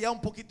piense allá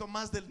un poquito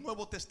más del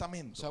Nuevo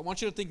Testamento. So I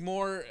want you to think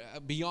more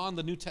beyond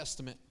the New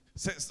Testament.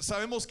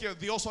 Sabemos que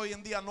Dios hoy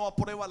en día no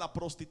aprueba la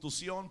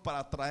prostitución para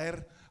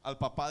atraer al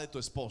papá de tu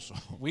esposo.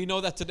 We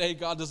know that today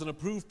God doesn't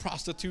approve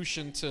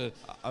prostitution to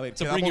A ver,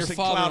 bring your quedamos en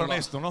claro en father-in-law.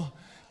 esto, ¿no?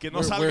 Que no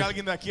We're- salga we're-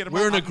 alguien de aquí,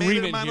 We're in hermano. Amén,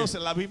 agreement hermanos, here,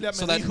 en la Biblia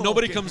so me that dijo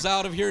nobody que, comes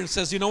out of here and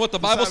says, you know what, the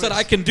Bible said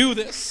I can do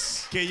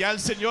this. que ya el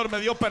Señor me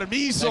dio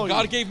permiso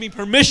That God gave me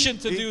permission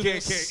to y do que,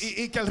 this.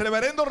 y que el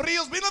reverendo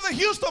Ríos vino de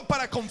Houston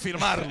para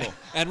confirmarlo.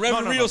 And Reverend No,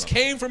 no, no, Rios no.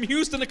 came from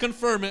Houston to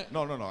confirm it.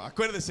 No,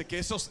 acuérdese que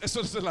eso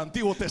es el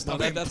Antiguo No,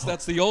 Testamento.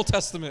 that's the Old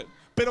Testament.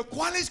 Pero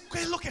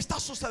 ¿qué es lo que está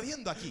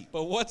sucediendo aquí?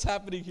 But what's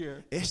happening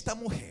here? Esta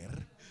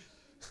mujer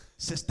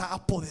se está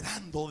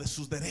apoderando de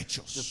sus This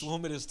derechos.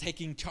 woman is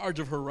taking charge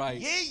of her Y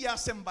right. ella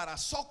se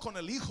embarazó con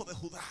el hijo de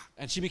Judá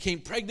And she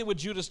became pregnant with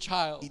Judah's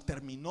child. y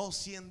terminó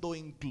siendo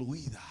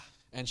incluida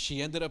And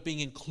she ended up being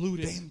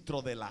included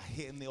dentro de la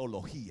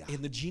genealogía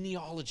in the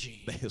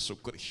genealogy de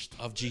Jesucristo.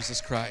 of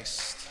Jesus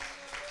Christ.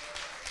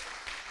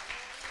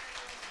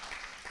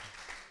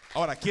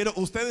 Ahora,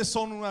 ustedes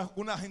son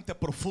una gente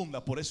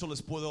profunda, por eso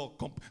les puedo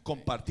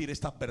compartir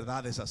estas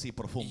verdades así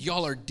profundas.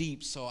 Y'all are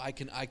deep, so I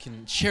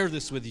can share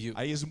this with you.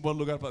 Ahí es un buen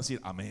lugar para decir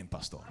amén,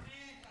 pastor.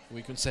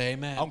 We can say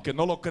amen. Aunque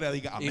no lo crea,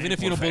 diga amén. Even if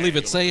you por don't fe. believe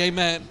it, say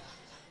amen.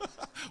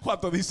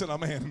 ¿Cuántos dicen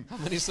amén? How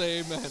many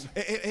say amen?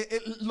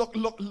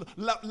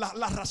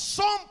 La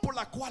razón por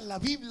la cual la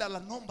Biblia la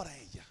nombra a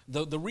ella,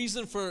 The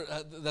reason for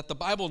that the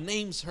Bible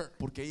names her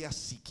porque ella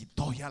se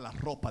quitó ya la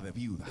ropa de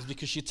viuda is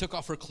because she took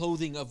off her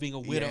clothing of being a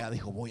y widow. ella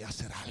dijo voy a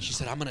hacer And she algo.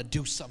 said, I'm going to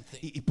do something.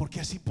 ¿Y por qué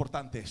es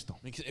importante esto?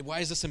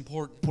 Why is this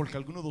important? Porque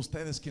algunos de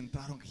ustedes que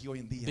entraron aquí hoy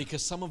en día,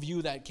 Because some of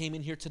you that came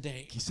in here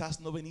today, quizás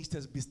no viniste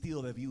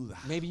vestido de viuda,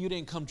 maybe you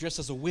didn't come dressed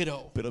as a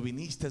widow, pero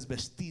viniste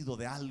vestido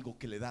de algo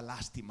que le da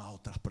lástima a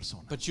otras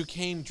personas. but you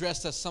came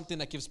dressed as something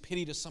that gives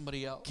pity to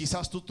somebody else.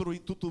 Quizás tú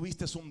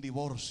tuviste un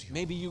divorcio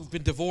Maybe you've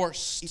been y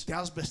divorced te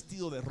has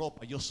vestido de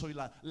ropa. Yo soy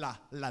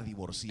la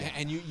divorciada.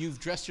 and you've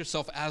dressed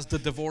yourself as the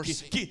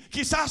divorcee.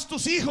 Quizás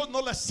tus hijos no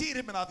le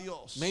sirven a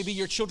Dios Maybe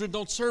your children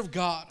don't serve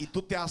God y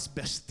tú te has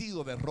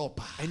vestido de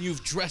ropa and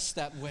you've dressed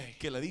that way.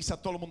 que le dice a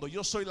todo el mundo,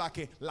 yo soy la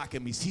que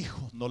mis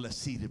hijos no le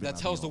sirven a That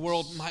tells the Dios.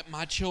 world,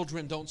 my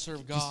children don't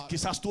serve God.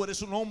 Quizás tú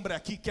eres un hombre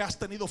aquí que has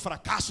tenido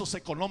fracasos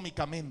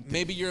económicamente.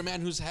 Maybe you're a man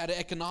who's had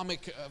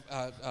economic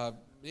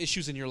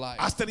issues in your life,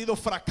 Has tenido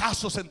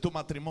fracasos en tu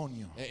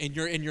matrimonio. in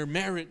your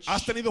marriage,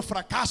 Has tenido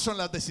fracaso en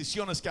las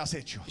decisiones que has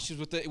hecho. issues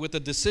with the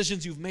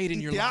decisions you've made in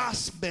Y your te life,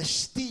 has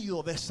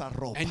vestido de esa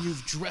ropa. and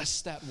you've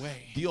dressed that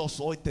way. Dios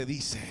hoy te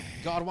dice,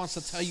 God wants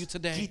to tell you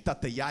today,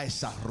 quítate ya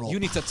esa ropa. you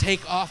need to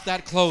take off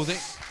that clothing.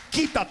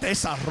 Quítate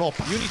esa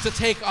ropa. You need to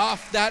take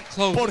off that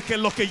clothing. Porque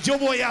lo que yo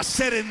voy a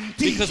hacer en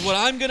ti Because what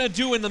I'm going to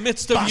do in the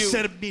midst va of a you,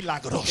 ser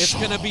milagroso. it's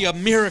going to be a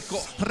miracle.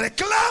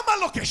 Reclama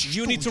lo que es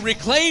You need to tuyo.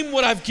 reclaim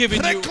what I've given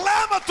you.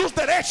 Reclama tus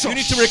derechos You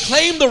need to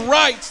reclaim the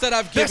rights that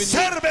I've de given you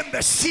ser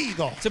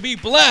bendecido. to be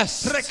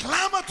blessed.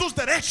 Reclama tus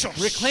derechos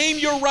Reclaim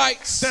your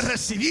rights de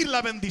recibir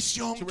la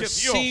bendición to que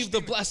Dios receive the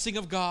tiene. blessing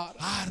of God.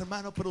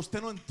 Hermano, pero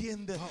usted no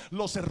entiende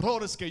los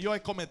errores que yo he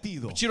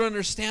cometido. But you don't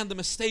understand the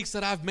mistakes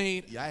that I've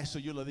made. Y a eso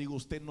yo le digo,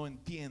 usted no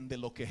entiende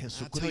lo que I tell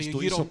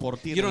Jesucristo you, hizo por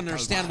ti you en don't el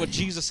understand what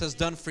Calvario. Jesus has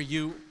done for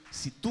you.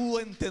 Si tú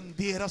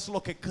entendieras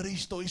lo que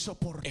Cristo hizo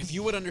por If ti,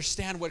 you would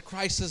understand what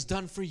Christ has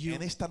done for you,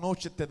 en esta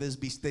noche te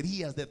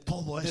desvisterías de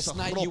todo this esa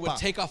night you would ropa.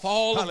 take off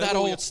all of that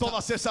Aleluya, old stuff,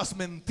 todas esas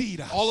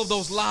mentiras. all of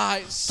those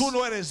lies. Tú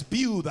no eres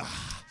viuda.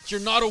 That you're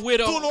not a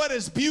widow. Tú no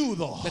eres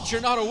viudo. That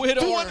you're not a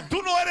widower.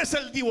 Tú no eres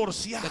el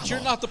divorciado. That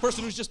you're not the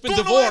person who's just been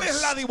Tú no eres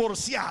divorced. la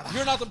divorciada.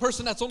 You're not the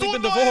person that's only Tú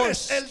been no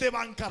eres divorced. el de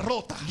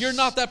bancarrota. You're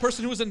not that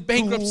person who's in Tú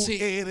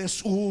bankruptcy.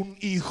 eres un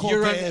hijo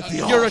You're de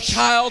Dios. you're a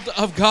child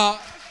of God.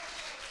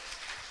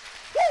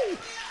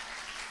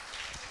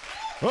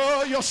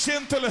 Oh, yo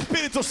siento el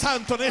Espíritu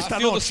Santo en I esta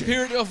feel the noche.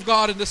 Spirit of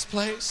God in this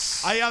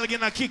place. Hay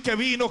alguien aquí que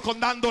vino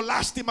dando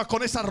lástima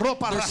con esa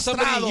ropa There's arrastrado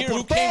somebody here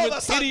who por came toda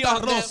with pity Santa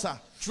on them,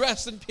 Rosa.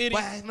 dressed in pity.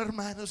 Bueno,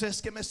 hermanos, es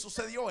que me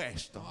sucedió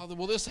esto. Father,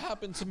 well, this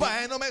happened to me.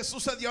 Bueno, me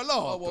sucedió lo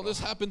Oh, well, otro. this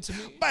happened to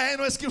me.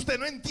 Bueno, es que usted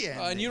no And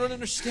entiende. you don't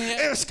understand.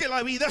 Es que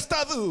la vida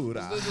está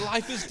dura. The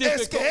life is Es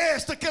difficult. que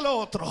esto y que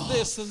lo otro.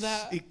 This and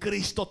that. Y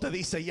Cristo te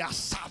dice, ya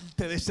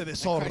salte de ese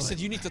Christ said desorden.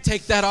 you need to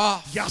take that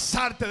off. Ya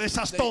salte de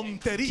esas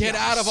tonterías. Get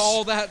out of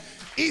all that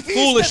Y vístete de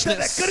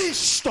foolishness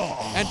Cristo.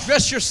 and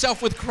dress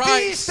yourself with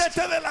Christ.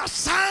 Vístete de la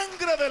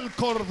sangre del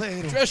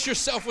Cordero. Dress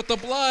yourself with the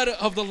blood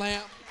of the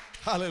Lamb.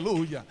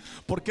 Aleluya.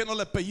 ¿Por qué no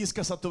le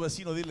pellizcas a tu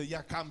vecino? Dile,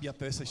 ya cámbiate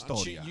de esa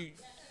historia. You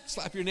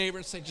slap your neighbor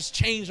and say, just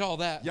change all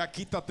that. Ya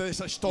quítate de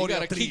esa You historia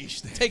gotta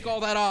triste. take all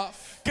that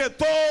off. Que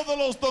todos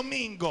los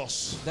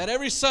domingos. That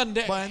every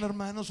Sunday, Bueno,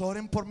 hermanos,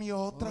 oren por mí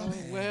otra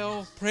vez.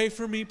 well, pray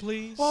for me,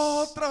 please.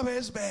 Otra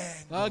vez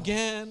ven.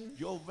 Again,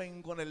 Yo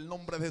vengo en el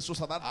nombre de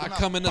Jesús a darte I una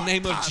come in the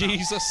name of patada.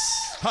 Jesus.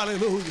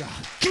 Aleluya.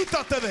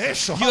 Quítate de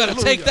eso. You gotta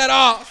Aleluya. take that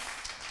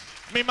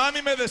off. Mi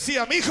mami me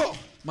decía, mijo,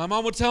 My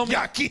mom would tell me,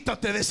 ya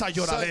quítate de esa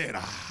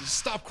lloradera.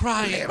 stop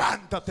crying.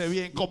 Levántate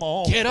bien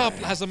como hombre. Get up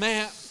as a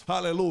man.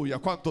 Aleluya.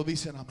 ¿Cuántos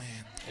dicen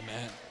amén?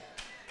 Amen.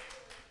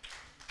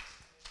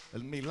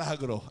 El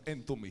milagro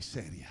en tu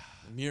miseria.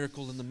 A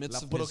miracle in the midst La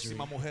of misery.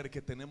 próxima mujer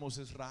que tenemos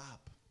es Rahab.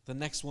 The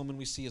next woman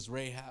we see is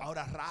Rahab.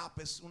 Ahora Rahab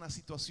es una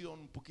situación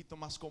un poquito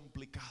más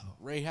complicado.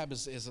 Rahab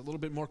is a little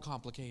bit more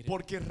complicated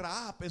Porque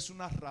Rahab es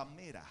una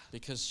ramera.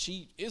 because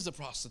she is a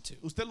prostitute.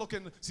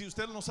 Si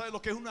usted no sabe lo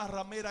que es una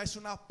ramera, es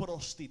una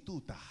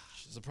prostituta.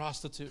 She's a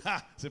prostitute.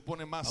 Se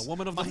pone más, A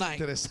woman of the más night.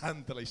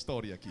 interesante la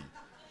historia aquí.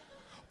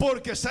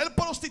 Porque ser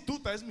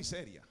prostituta es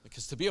miseria.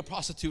 Because to be a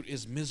prostitute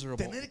is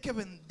miserable. Tener que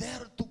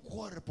vender tu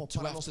cuerpo To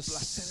para have los to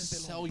placeres del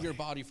sell your hombre.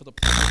 body for the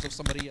pleasures of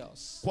somebody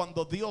else.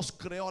 Cuando Dios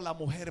creó a la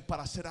mujer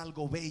para hacer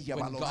algo bella,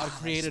 When God valorada,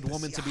 created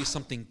woman to be especial.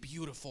 something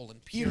beautiful and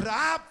Y pure.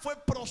 Rahab fue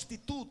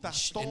prostituta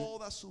And-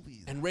 toda su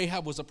vida. And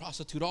Rahab was a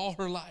prostitute all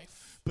her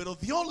life. Pero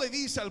Dios le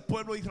dice al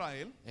pueblo de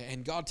Israel,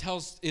 And God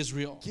tells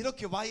Israel, quiero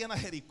que vayan a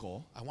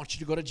Jericó I want you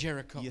to go to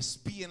Jericho. y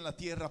espíen la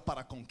tierra para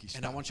And I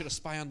conquistar. want you to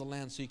spy on the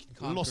land so you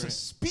can Los conquer it.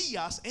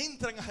 espías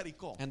entran a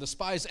Jericó And the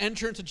spies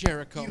enter into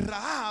Jericho. y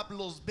Rahab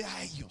los ve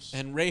a ellos.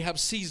 And Rahab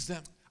sees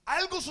them.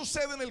 Algo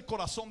sucede en el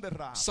corazón de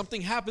Rahab,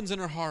 Something happens in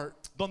her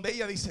heart. donde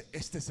ella dice,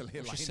 este es la She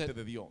gente said,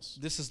 de Dios.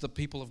 this is the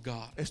people of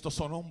God. Estos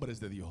son hombres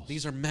de Dios.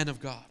 These are men of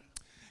God.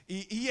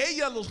 Y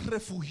ella los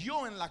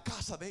refugió en la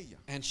casa de ella.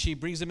 And she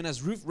brings them in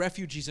as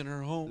refugees in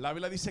her home. La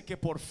Biblia dice que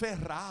por fe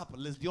Rahab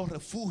les dio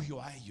refugio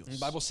a ellos. And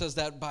the Bible says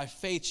that by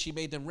faith she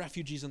made them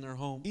refugees in their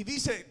home. Y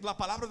dice la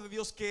palabra de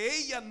Dios que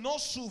ella no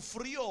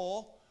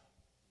sufrió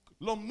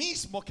lo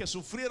mismo que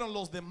sufrieron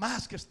los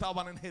demás que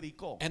estaban en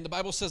Jericó. And the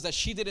Bible says that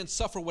she didn't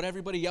suffer what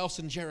everybody else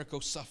in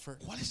Jericho suffered.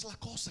 ¿Cuál es la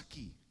cosa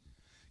aquí?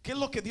 ¿Qué es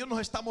lo que Dios nos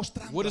está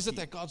mostrando What is it aquí?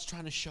 that God's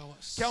trying to show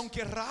us? Que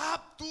aunque Rahab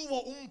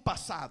tuvo un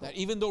pasado, That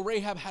even though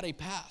Rahab had a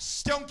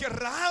past, que aunque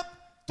Rahab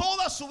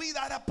toda su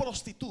vida era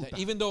prostituta, that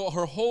even though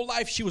her whole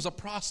life she was a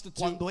prostitute,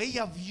 cuando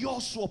ella vio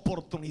su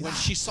oportunidad when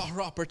she saw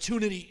her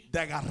opportunity de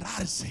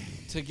agarrarse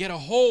to get a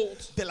hold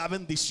de la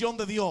bendición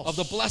de Dios, of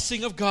the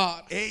blessing of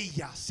God,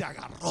 ella se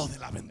agarró de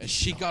la she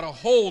bendición. got a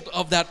hold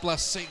of that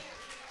blessing.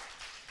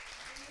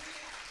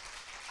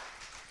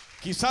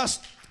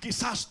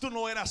 Quizás tú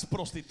no eras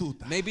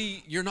prostituta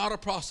Maybe you're not a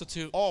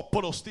prostitute o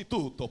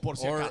prostituto por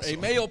si or acaso, a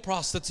male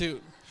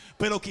prostitute,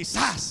 pero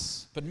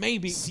quizás but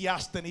maybe si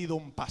has tenido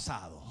un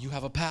pasado, you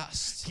have a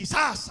past.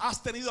 quizás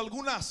has tenido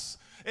algunos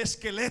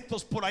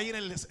esqueletos por ahí en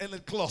el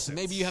closet.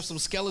 Maybe you have some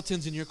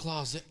skeletons in your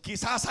closet.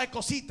 Quizás hay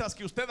cositas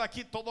que usted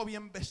aquí todo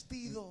bien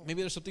vestido,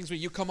 Maybe there's some things where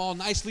you come all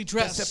nicely te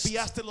dressed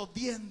cepillaste los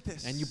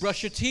dientes, and you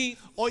brush your teeth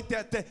hoy te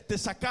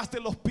sacaste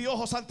los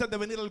piojos antes de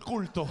venir al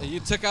culto and you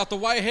took out the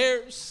white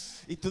hairs.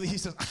 y tú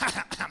dijiste,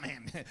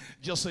 amén,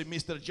 yo soy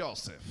Mr.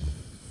 Joseph.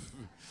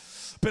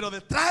 Pero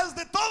detrás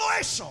de todo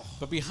eso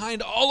But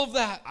behind all of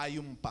that, hay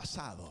un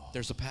pasado.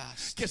 there's a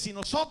past. Que si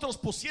nosotros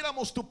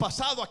pusiéramos tu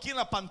pasado aquí en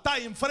la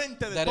pantalla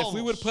enfrente de That if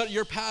we would todos, put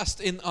your past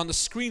on the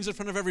screens in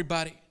front of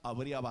everybody,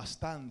 habría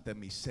bastante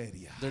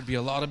miseria. there'd be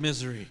a lot of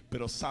misery.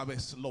 Pero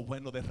sabes lo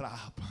bueno de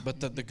Rahab, But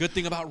the good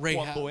thing about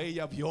Rahab cuando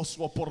ella vio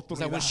su is that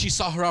oportunidad, when she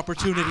saw her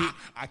opportunity,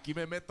 aquí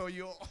me meto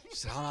yo, she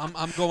said,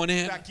 I'm going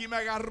in. de aquí me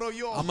agarro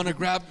yo. I'm going to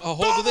grab a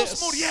hold of Todos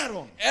this.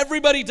 murieron,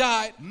 Everybody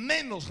died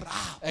menos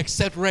Rahab,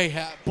 except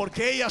Rahab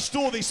porque ella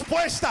estuvo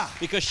dispuesta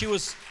because she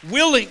was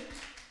willing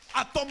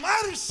a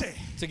tomarse,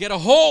 to get a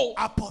hold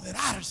a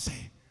apoderarse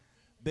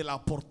de la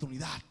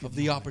oportunidad que of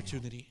the Dios le dio.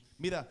 opportunity.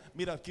 Mira,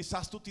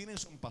 quizás tú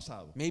tienes un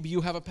pasado. Maybe you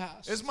have a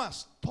past. Es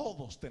más,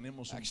 todos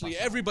tenemos un Actually,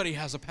 pasado. everybody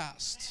has a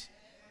past.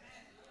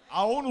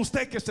 Aún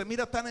usted que se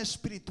mira tan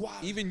espiritual,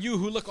 Even you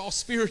who look all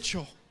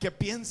spiritual, que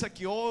piensa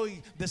que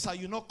hoy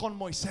desayunó con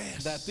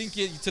Moisés that think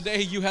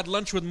today you had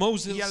lunch with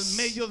Moses, y al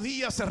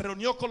mediodía se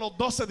reunió con los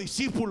 12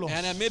 discípulos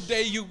and at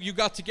midday you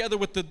got together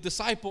with the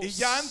disciples, y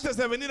ya antes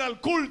de venir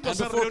al culto and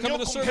se before reunió coming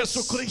to con service,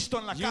 Jesucristo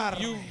en la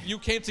carne. you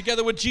came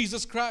together with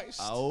Jesus Christ.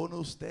 Aún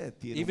usted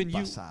tiene Even un you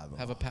pasado.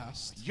 have a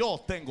past. Yo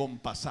tengo un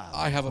pasado.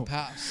 I have a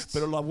past.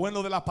 Pero lo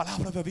bueno de la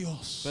palabra de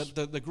Dios,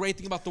 But the great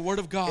thing about the Word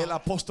of el God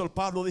apóstol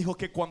Pablo dijo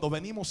que cuando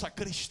venimos a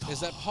Cristo,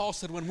 is that Paul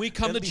said when we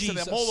come él to dice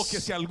de modo que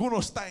Jesus, si alguno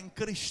está en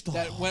Cristo,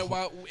 that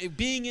while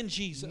being in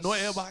Jesus,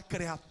 nueva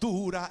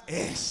criatura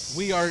es.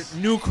 we are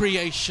new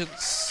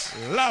creations.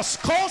 Las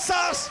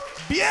cosas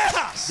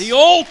viejas The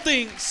old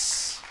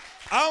things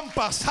han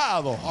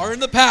pasado. are in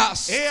the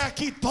past. He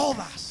aquí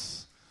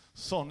todas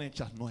son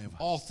hechas nuevas.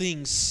 All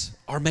things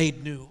are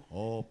made new.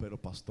 Oh, pero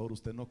pastor,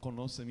 usted no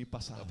conoce mi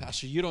pasado.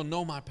 Pastor, you don't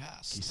know my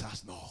past.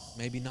 Quizás no,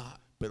 Maybe not.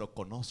 pero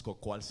conozco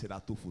cuál será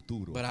tu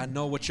futuro. But I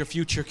know what your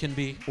future can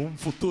be. Un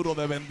futuro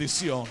de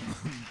bendición,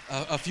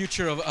 A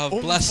future of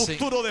un blessing.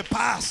 futuro de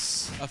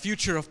paz, A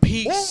future of un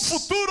peace.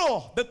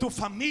 futuro de tu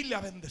familia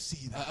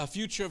bendecida. A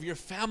future of your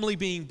family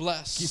being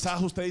blessed.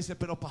 Quizás usted dice,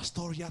 pero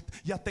pastor, ya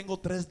tengo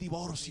 3 You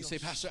divorcios say,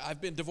 Pastor, I've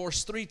been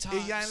divorced 3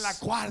 y ya en la times.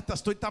 cuarta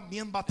estoy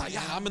también And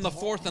I'm in batallando. the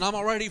 4th and I'm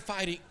already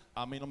fighting.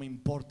 A mí no me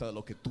importa de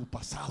lo que tu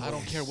pasado I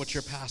don't care es. what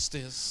your past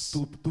is.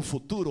 Tu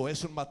futuro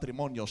es un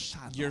matrimonio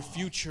sano. Your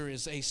future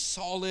is a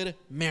solid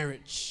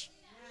marriage.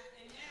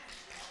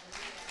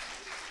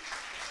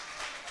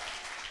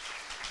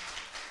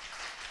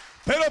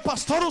 Pero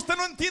pastor, usted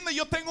no entiende,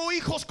 yo tengo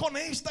hijos con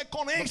esta,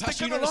 con But este,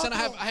 Pastor, con you el don't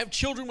understand, otro. I have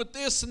children with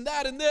this and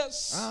that and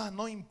this.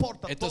 No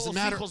importa, It todos doesn't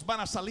los matter. hijos van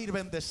a salir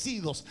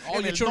bendecidos All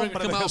en your el children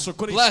nombre come de out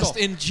Jesucristo. blessed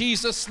in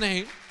Jesus'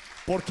 name.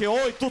 Porque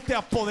hoy tú te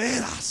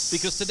apoderas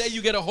Because today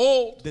you get a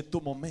hold de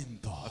tu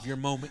momento. of your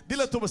moment.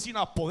 Dile a tu vecino,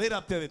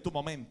 apodérate de tu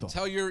momento.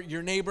 Tell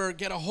your neighbor,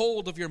 get a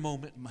hold of your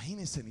moment.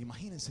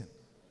 Imagínense.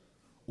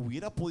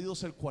 Hubiera podido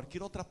ser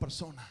cualquier otra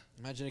persona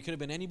Imagine it could have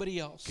been anybody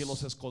else que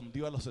los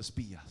escondió a los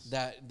espías.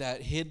 that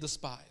hid the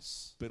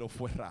spies. Pero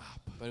fue Rahab.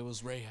 But it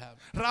was Rahab.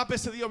 Rahab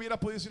ese día hubiera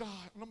podido decir,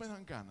 no me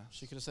dan ganas.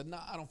 She could have said,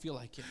 I don't feel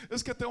like it.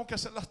 Es que tengo que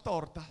hacer las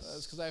tortas.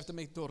 It's because I have to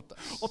make tortas.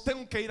 O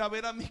tengo que ir a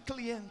ver a mis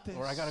clientes.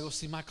 Or I got to go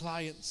see my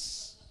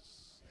clients.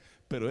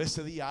 Pero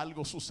ese día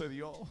algo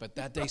sucedió. But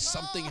that day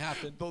something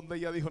happened. Donde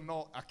ella dijo,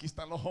 no, aquí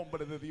están los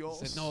hombres de Dios.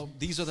 Said, no,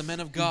 these are the men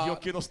of Y yo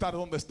God. quiero estar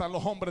donde están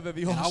los hombres de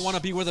Dios. And I want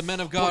to be where the men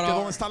of God Porque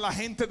donde are. está la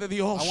gente de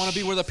Dios, I want to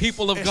be where the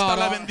people of está God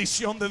la are.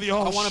 bendición de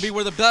Dios. I want to be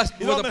where the blessing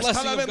Y donde está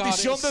of la God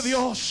bendición de is.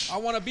 Dios, I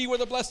want to be where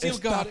the blessing of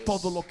está God is.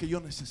 todo lo que yo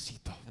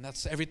necesito. And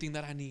that's everything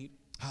that I need.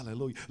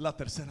 Aleluya. La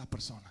tercera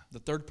persona The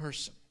third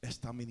person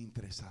está bien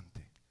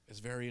interesante. is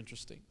very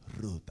interesting.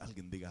 Ruth,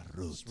 alguien diga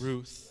Ruth.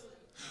 Ruth.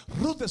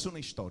 Ruth es una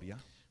historia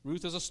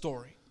Ruth is a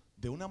story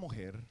de una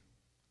mujer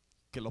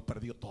que lo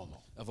perdió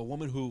todo. of a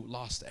woman who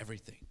lost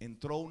everything.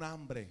 Entró un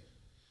hambre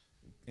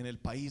en el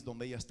país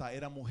donde ella está.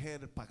 Era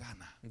mujer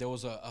pagana. There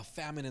was a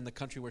famine in the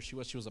country where she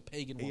was. She was a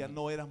pagan Ella woman.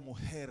 no era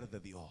mujer de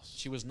Dios.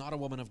 She was not a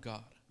woman of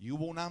God. Y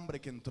hubo un hambre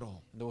que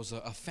entró. There was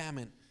a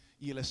famine,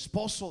 Y el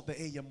esposo de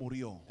ella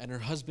murió. and her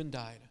husband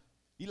died.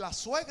 Y la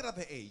suegra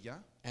de ella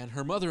And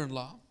her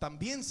mother-in-law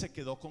también se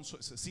quedó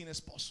sin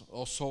esposo.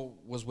 also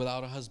was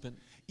without a husband.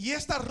 Y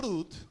esta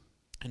Ruth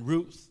And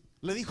Ruth,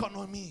 le dijo a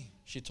Noemí,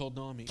 she told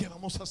Naomi, ¿qué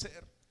vamos a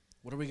hacer?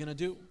 what are we going to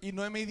do? Y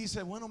Noemí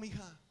dice, bueno,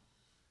 mija,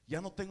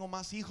 ya no tengo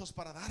más hijos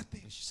para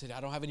darte. And she said,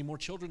 I don't have any more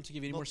children to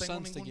give you, any No more tengo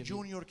sons to ningún give you.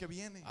 junior que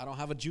viene. I don't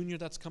have a junior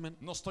that's coming.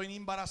 No estoy ni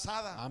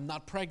embarazada. I'm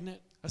not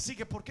pregnant. Así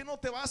que, ¿por qué no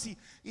te vas y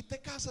te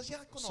casas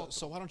ya con otro?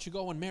 So why don't you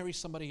go and marry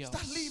somebody else?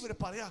 Estás libre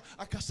para ir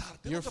a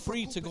casarte. You're No te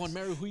free to go and preocupes.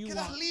 marry who you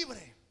Quedas want.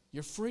 libre.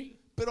 You're free.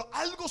 Pero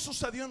algo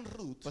sucedió en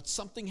Ruth, But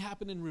something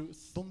happened in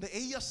Ruth. donde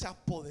ella se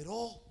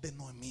apoderó de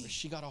Noemí.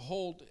 She got a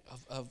hold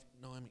of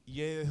Naomi. Y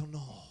ella dijo,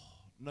 no,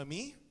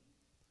 Noemí,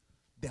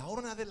 de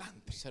ahora en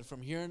adelante, She said,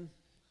 from here yo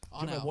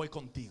on me out, voy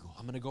contigo.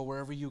 I'm going to go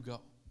wherever you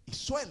go. Y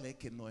suele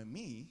que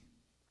Noemí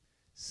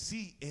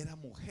sí era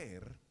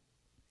mujer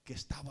que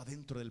estaba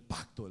dentro del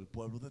pacto del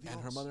pueblo de Dios.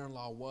 And her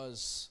mother-in-law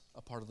was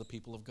a part of the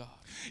people of God.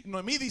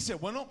 Noemí dice,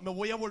 bueno, me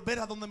voy a volver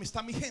a donde me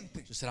está mi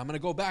gente. She said, I'm going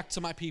to go back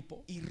to my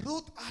people. Y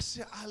Ruth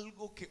hace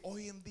algo que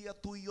hoy en día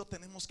tú y yo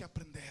tenemos que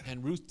aprender.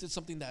 And Ruth did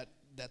something that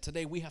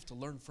today we have to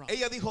learn from.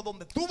 Ella dijo,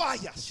 donde tú She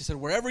vayas, said,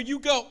 wherever you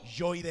go,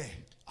 yo iré.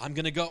 I'm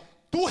going to go.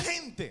 Tu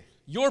gente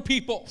Your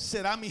people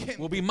será mi will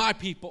gente. be my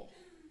people.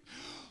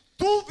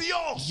 Tu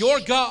Dios Your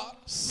God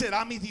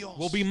será mi Dios.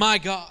 will be my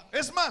God.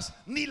 Es más,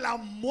 ni la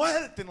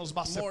muerte nos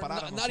va a More, separar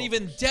a not nosotros.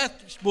 even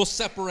death will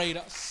separate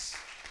us.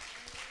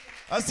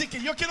 Así que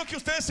yo quiero que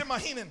ustedes se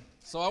imaginen.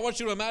 So I want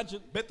you to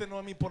imagine. Vete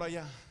Noemí por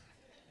allá.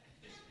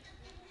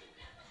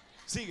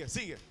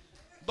 Sigue.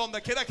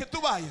 Donde quiera que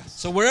tú vayas,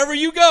 So wherever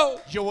you go,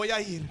 yo voy a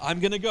ir. I'm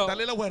going to go.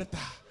 Dale la vuelta.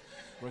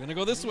 We're going to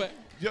go this way.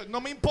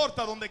 No me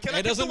importa donde quiera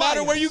It que tú doesn't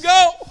matter vayas. where you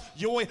go.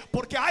 Yo voy,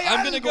 porque hay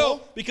I'm going to go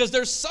algo, because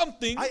there's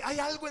something hay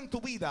algo en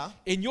tu vida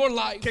in your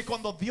life que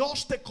cuando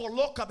Dios te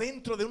coloca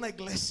dentro de una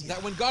iglesia,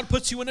 that when God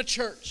puts you in a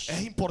church,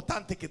 es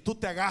importante que tú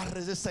te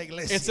agarres de esa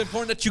iglesia it's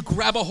important that you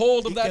grab a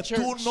hold of y que that tú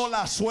church no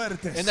la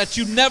sueltes. and that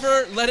you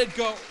never let it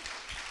go.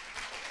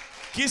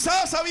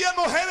 Quizás había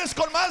mujeres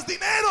con más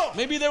dinero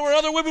Maybe there were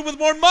other women with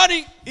more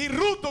money, y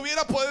Ruth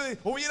hubiera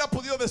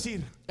podido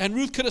decir, and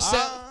Ruth could have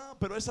said,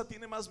 pero esa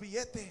tiene más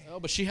billete. oh,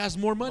 but she has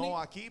more money. No,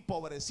 aquí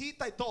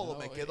pobrecita y todo, No,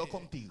 me quedo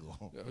contigo.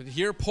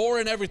 Here, poor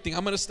and everything.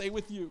 I'm going to stay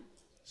with you.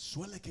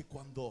 Suele que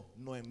cuando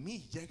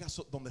Noemí llega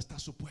donde está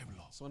su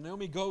pueblo, So when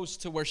Naomi goes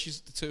to where she's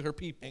to her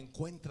people,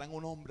 encuentran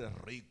un hombre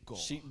rico,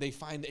 they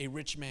find a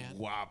rich man.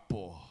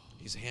 guapo,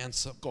 He's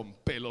handsome con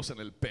pelos en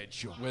el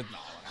pecho.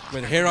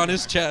 with hair on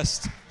his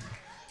chest.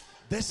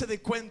 Dese de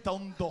cuenta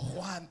un Don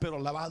Juan, pero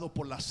lavado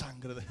por la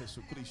sangre de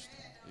Jesucristo.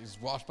 He's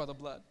washed by the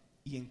blood.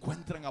 Y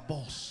encuentran a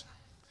Boaz.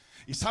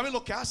 ¿Y sabe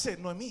lo que hace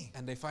Noemí?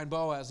 And they find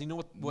Boaz. You know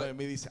what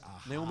Noemí dice,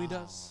 Naomi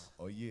does?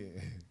 Oye,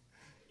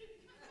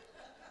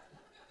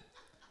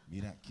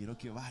 mira, quiero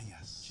que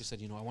vayas. She said,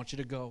 you know, I want you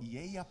to go. Y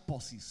ella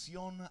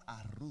posiciona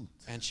a Ruth,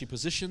 And she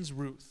positions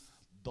Ruth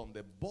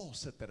donde Boaz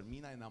se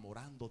termina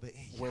enamorando de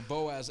ella. where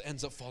Boaz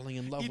ends up falling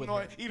in love Y, with no,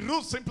 her. y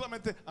Ruth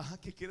simplemente,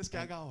 ¿qué quieres que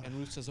haga ahora? And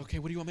Ruth says, okay,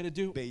 what do you want me to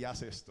do? Ve y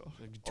haz esto.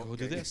 Go Ok.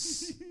 do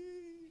this.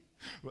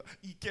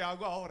 ¿Y qué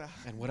hago ahora?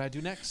 And what do I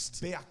do next?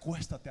 Ve,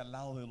 acuéstate al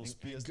lado de los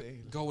pies de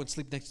él. Go and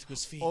sleep next to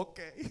his feet. Ok.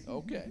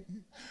 Okay.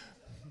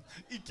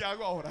 ¿Y qué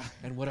hago ahora?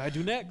 And what do I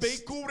do Ve y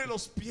next? cubre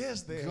los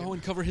pies de Go él.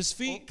 and cover his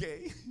feet.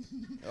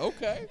 Ok.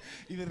 Okay.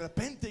 Y de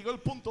repente llegó el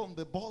punto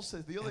donde Boaz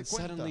se dio de And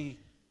cuenta. suddenly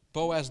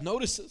Boaz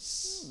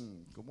notices.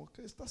 Como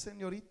que esta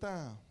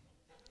señorita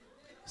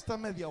está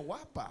media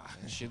guapa.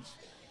 She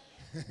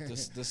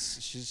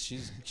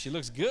She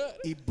looks good.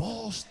 Y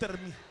Boaz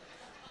terminó.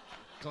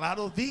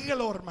 Claro,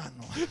 dígalo,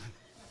 hermano.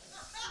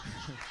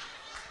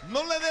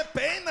 No le dé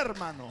pena,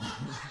 hermano.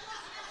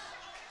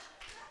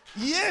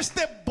 Y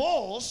este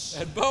Boaz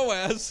And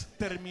Boaz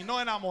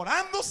terminó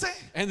enamorándose,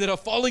 ended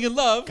up falling in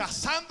love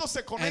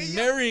casándose con and ella.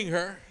 marrying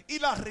her. Y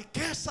la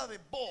riqueza de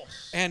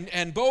Boaz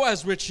And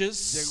Boaz's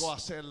riches llegó a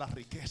ser la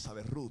riqueza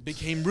de Ruth.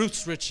 became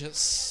Ruth's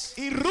riches.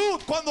 Y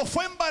Ruth, cuando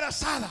fue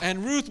embarazada,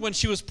 And Ruth, when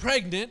she was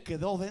pregnant,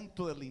 quedó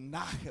dentro del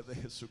linaje de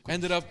Jesucristo.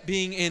 ended up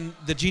being in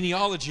the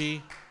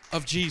genealogy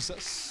of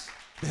Jesus.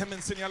 Déjenme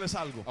enseñarles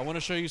algo. I want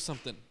to show you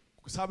something.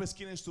 ¿Sabes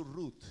quién es tu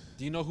Ruth?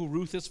 Do you know who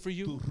Ruth is for Tu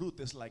you? Ruth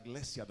es la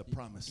iglesia de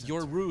Promise Your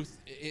Center. Ruth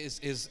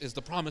is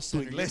the promise Tu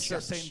center, your iglesia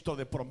church. centro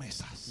de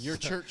promesas. Your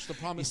church, the ¿Y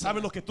promise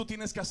sabes center. lo que tú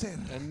tienes que hacer?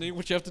 And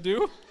what you have to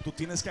do? Tú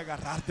tienes que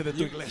agarrarte de tu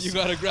You iglesia.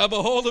 got to grab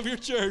a hold of your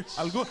church.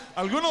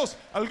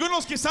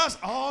 Algunos quizás,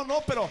 oh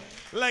no, pero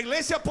la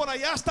iglesia por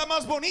allá está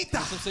más bonita.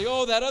 And say,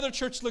 oh, that other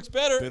church looks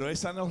better. Pero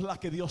esa no es la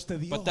que Dios te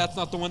dio. But that's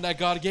not the one that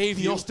God gave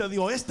you. Dios te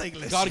dio esta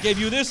iglesia. God gave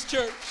you this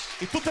church.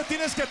 Y tú te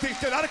tienes que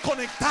quedar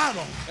conectado.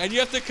 And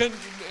you have to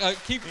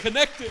keep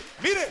connected.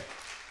 Mire,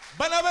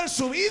 van a haber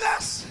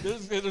subidas,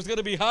 There's going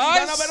to be van a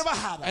highs haber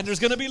bajadas. and there's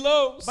going to be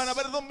lows. Van a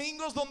haber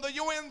domingos donde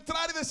yo voy a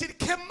entrar y decir,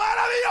 qué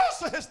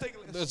maravillosa es esta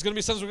iglesia. There's going to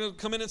be times we're going to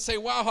come in and say,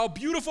 wow, how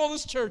beautiful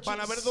this church Van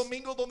a haber is.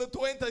 domingos donde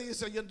tú entras y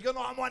dices, yo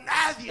no amo a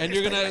nadie en And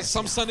you're esta going to, iglesia.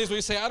 some Sundays where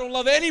you say, I don't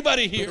love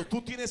anybody Pero here.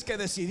 tú tienes que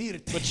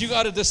decidirte. But you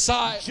got to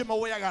decide Yo me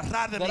voy a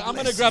agarrar de mi that I'm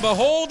going to iglesia. grab a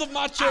hold of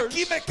my church.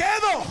 Aquí me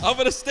quedo. I'm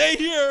going to stay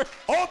here.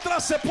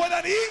 Otras se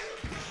pueden ir,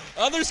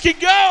 Others can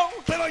go.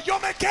 pero yo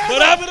me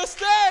But I'm quedo. going to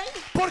stay.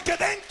 Porque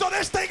dentro de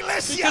esta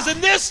iglesia Because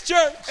in this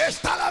church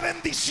está la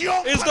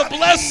bendición is para the mi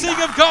blessing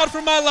vida. of God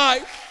for my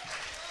life.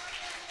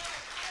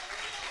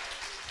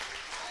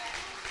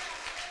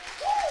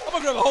 I'm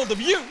going to grab a hold of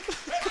you.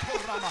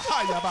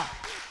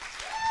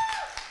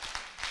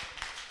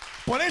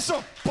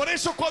 Por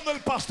eso cuando el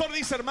pastor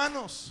dice,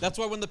 hermanos, That's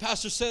why when the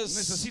pastor says,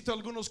 necesito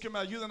algunos que me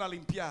ayuden a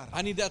limpiar.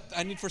 I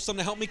need for someone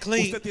to help me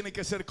clean. Usted tiene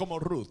que ser como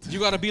Ruth. You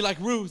got to be like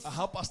Ruth.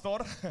 Ajá,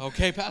 pastor.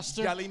 Okay,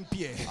 pastor. Ya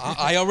limpié.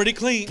 I already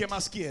cleaned. ¿Qué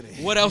más quiere?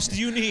 What else do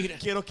you need?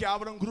 Quiero que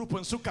abra un grupo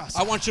en su casa.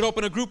 I want you to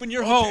open a group in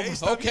your Ok, home.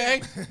 está Okay.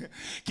 bien.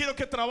 Quiero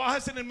que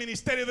trabajes en el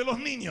ministerio de los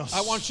niños.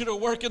 I want you to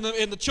work in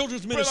the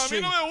children's Pero a mí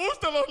ministry. no me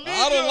gustan los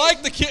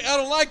niños. I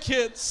don't like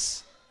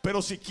kids. Pero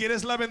si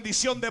quieres la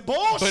bendición de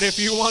Boaz, But if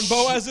you want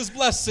Boaz's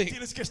blessing,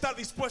 tienes que estar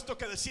dispuesto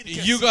a decir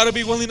que you sí. got to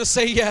be willing to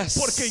say yes.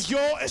 Porque yo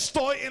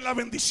estoy en la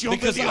bendición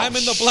Because de Dios. I'm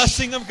in the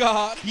blessing of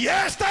God. Y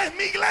esta es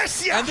mi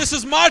iglesia. And this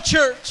is my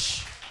church.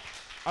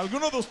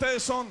 Algunos de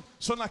ustedes son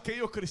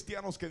aquellos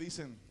cristianos que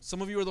dicen,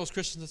 Some of you are those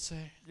Christians that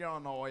say, yo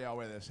no voy a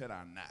obedecer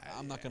a nadie.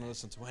 I'm not going to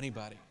listen to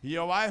anybody.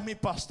 Jehová es mi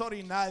pastor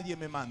y nadie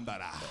me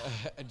mandará.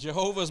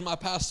 Jehovah is my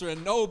pastor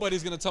and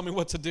nobody's going to tell me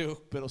what to do.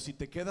 Pero si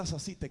te quedas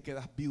así, te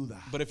quedas viuda.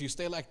 But if you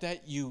stay like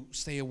that, you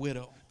stay a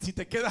widow. Si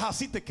te quedas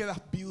así, te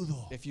quedas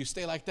viudo. If you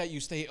stay like that,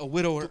 you stay a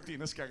widower. Tú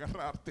tienes que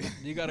agarrarte.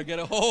 You got to get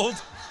a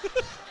hold.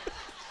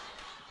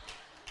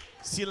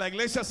 Si la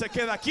iglesia se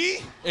queda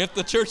aquí, If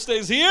the church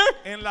stays here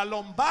en la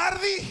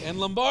Lombardi, in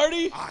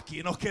Lombardy,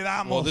 aquí nos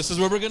quedamos. well, this is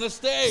where we're going to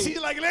stay. Si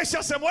la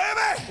iglesia se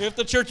mueve, If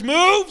the church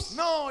moves,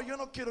 no, yo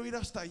no quiero ir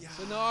hasta allá.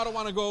 then no, I don't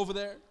want to go over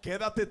there.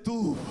 Quédate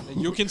tú,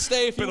 And you can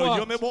stay if you pero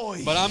yo want. me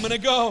voy. But I'm going to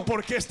go.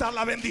 Porque esta es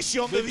la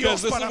bendición de Because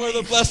Dios this is para where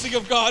mí. the blessing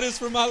of God is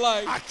for my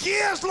life. Aquí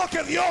es lo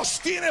que Dios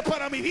tiene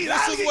para mi vida.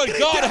 This is Alguien what grite,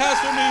 God has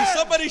for me. "Amén".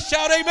 Somebody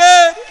shout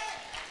amen.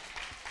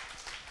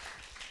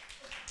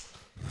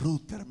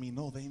 Ruth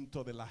terminó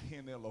dentro de la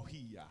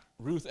genealogía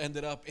Ruth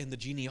ended up in the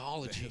de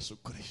genealogy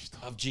Jesucristo.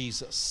 of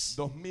Jesus.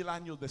 2000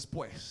 años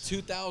después,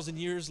 2,000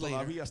 years later,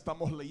 todavía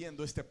estamos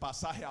leyendo este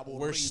pasaje aburrido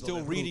we're still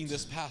de reading Ruth.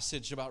 this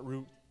passage about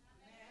Ruth.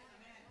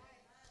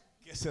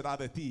 ¿Qué será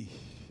de ti?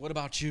 What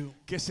about you?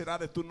 ¿Qué será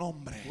de tu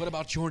nombre? What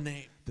about your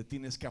name? Te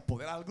tienes que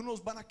apoderar.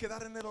 Algunos van a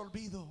quedar en el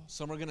olvido,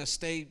 Some are going to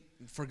stay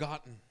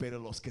forgotten, pero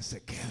los que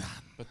se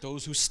quedan, but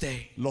those who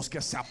stay, los que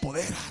se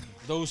apoderan,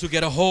 those who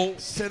get a hold,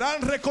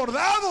 serán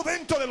recordados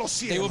dentro de los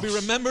they will cielos. be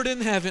remembered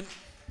in heaven.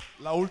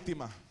 La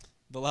última.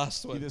 The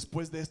last Y one.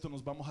 después de esto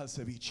nos vamos al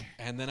ceviche.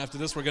 And then after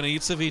this, we're going to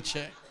eat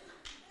ceviche.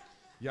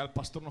 Ya el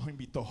pastor nos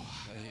invitó.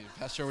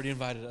 Pastor already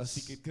invited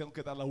Así que us. tengo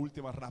que dar la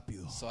última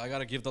rápido. So I got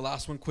to give the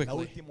last one La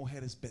quickly. última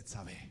mujer es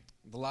Betsabé.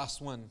 The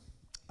last one.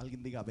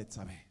 Alguien diga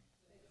Betsabé.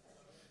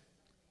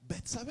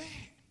 Betsabé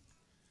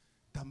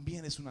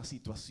también es una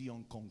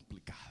situación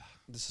complicada.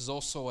 This is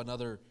also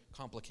another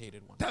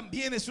complicated one.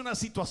 También es una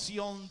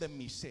situación de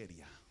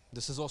miseria.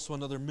 This is also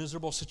another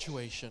miserable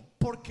situation.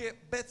 Porque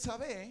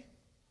Betsabé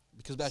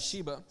Because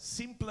Bathsheba,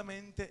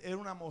 simplemente era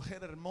una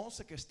mujer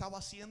hermosa que estaba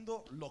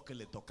haciendo lo que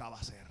le tocaba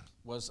hacer.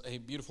 was a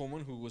beautiful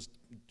woman who was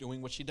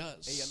doing what she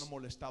does. Ella no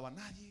molestaba a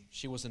nadie.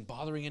 She wasn't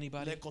bothering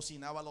anybody. Le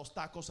cocinaba los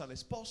tacos al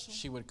esposo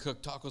She would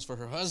cook tacos for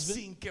her husband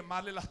sin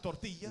quemarle las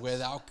tortillas.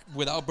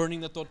 without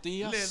burning the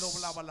tortillas. Le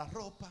doblaba la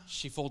ropa.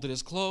 She folded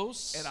his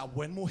clothes. Era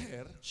buena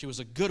mujer She was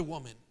a good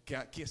woman,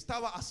 que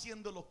estaba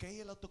haciendo lo que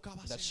ella le tocaba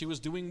that hacer. she was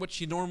doing what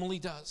she normally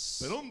does.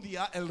 Pero un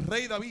día el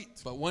rey David,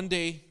 But one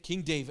day,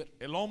 King David,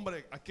 el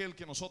hombre aquel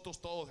que nosotros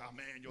todos,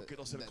 amén, yo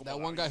quiero ser como that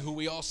one David. guy who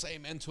we all say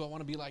amen to, I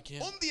want to be like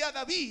him. Un día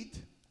David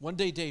One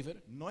day David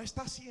no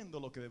está haciendo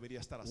lo que debería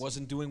estar haciendo.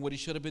 wasn't doing what he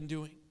should have been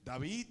doing.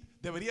 David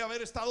debería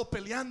haber estado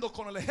peleando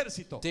con el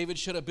ejército. David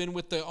should have been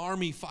with the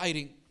army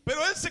fighting,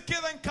 Pero él se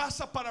queda en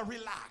casa para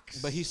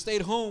relax. but he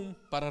stayed home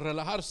para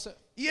relajarse.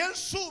 Y él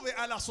sube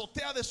a la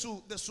azotea de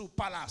su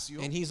palacio,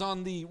 And he's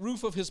on the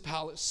roof of his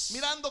palace,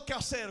 mirando qué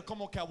hacer,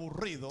 como que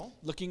aburrido.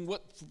 looking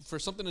for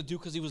something to do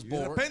because he was Y de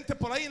bored. repente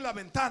por ahí en la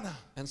ventana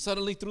And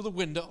suddenly through the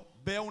window,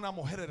 ve a una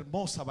mujer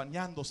hermosa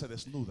bañándose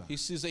desnuda. he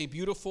sees a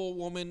beautiful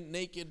woman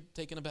naked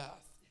taking a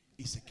bath.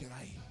 Y se queda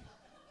ahí.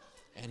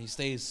 And he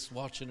stays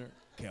watching her.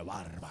 Qué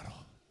bárbaro.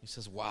 He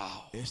says,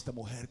 wow, Esta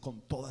mujer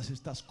con todas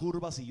estas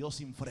curvas y yo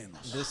sin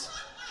frenos.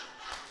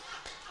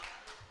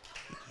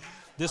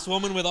 this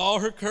woman with all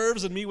her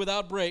curves and me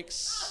without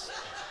brakes.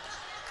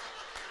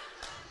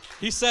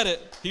 He said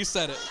it. He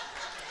said it.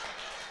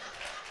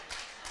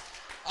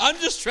 I'm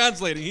just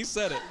translating. He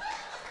said it.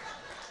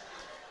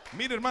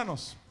 Mire,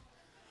 hermanos,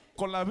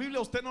 con la Biblia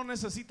usted no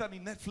necesita ni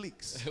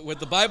Netflix. With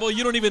the Bible,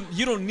 you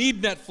don't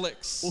need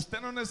Netflix. Usted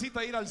no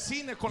necesita ir al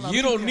cine con la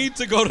You Biblia. don't need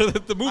to go to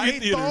the movie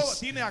Ahí todo theaters.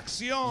 tiene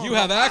acción. You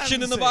have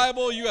action in the romance,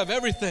 Bible. You have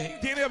everything.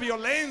 Tiene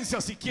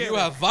violencia si quiere. You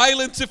have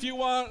violence if you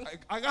want.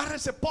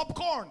 Agárrese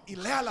popcorn y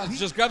lea la Biblia.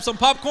 Just grab some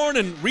popcorn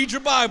and read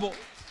your Bible.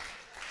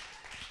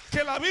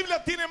 Que la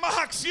Biblia tiene más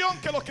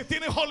acción que lo que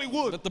tiene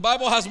Hollywood. But the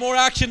Bible has more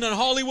action than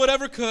Hollywood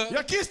ever Y could.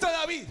 aquí está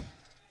David,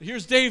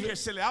 Here's que David,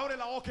 se le abre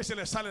la boca y se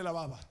le sale la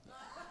baba.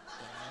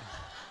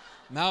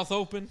 mouth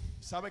open.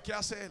 ¿Sabe qué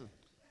hace él?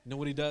 You know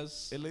what he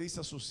does? Él le dice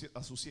a su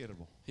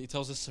siervo, He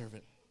tells his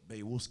servant, ve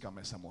y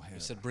búscame esa mujer. he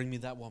said, bring me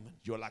that woman.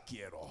 Yo la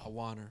quiero. I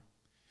want her.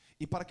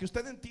 Y para que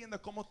usted entienda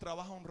cómo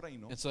trabaja un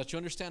reino, And so that you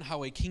understand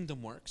how a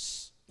kingdom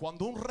works,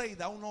 cuando un rey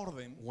da un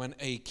orden, when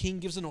a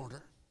king gives an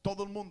order,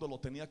 todo el mundo lo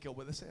tenía que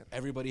obedecer.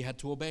 everybody had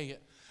to obey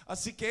it.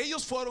 Así que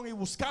ellos fueron y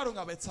buscaron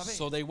a Betsabé.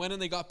 So they went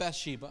and they got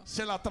Bathsheba.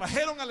 Se la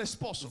trajeron al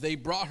esposo. They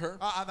brought her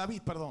A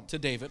David, perdón. to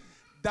David.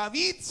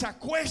 David se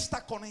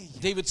acuesta con ella.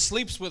 David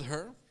sleeps with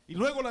her, Y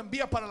luego la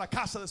envía para la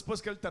casa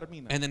después que él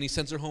termina. and then he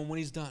sends her home when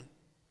he's done.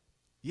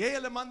 Y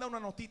ella le manda una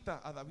notita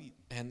a David.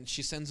 And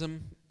she sends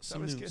him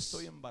some ¿Sabes que news.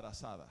 estoy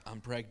embarazada?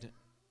 I'm pregnant.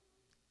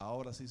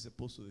 Ahora sí se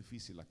puso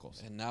difícil la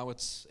cosa. And now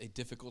it's a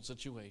difficult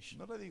situation.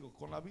 No le digo,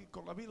 con la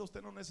vida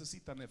usted no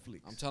necesita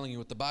Netflix. I'm telling you,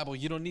 with the Bible,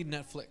 you don't need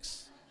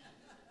Netflix.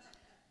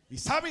 ¿Y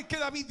sabe qué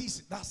David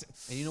dice?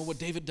 And you know what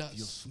David does?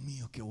 Dios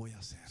mío, ¿qué voy a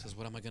hacer? Says,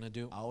 what am I going to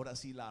do? Ahora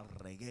sí la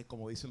regué,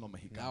 como dicen los Now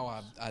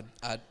mexicanos.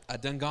 I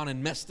done gone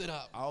and messed it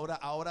up.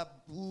 Ahora,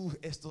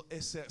 esto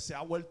se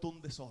ha vuelto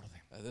un desorden.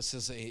 This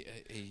is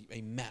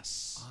a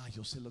mess.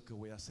 Yo sé lo que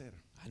voy a hacer.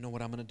 I know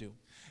what I'm going to do.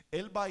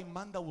 Él va y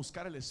manda a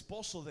buscar el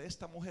esposo de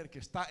esta mujer que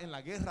está en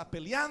la guerra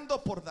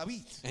peleando por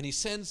David. And he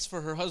sends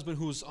for her husband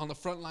who's on the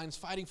front lines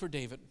fighting for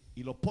David.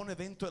 Y lo pone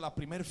dentro de la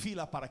primer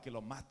fila para que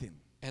lo maten.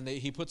 And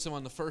he puts him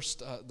on the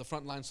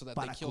front line so that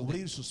they Para kill him,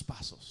 cubrir sus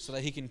pasos. so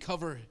that he can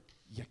cover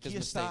Y aquí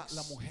his está mistakes.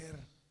 la mujer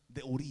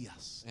de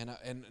Urias,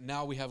 And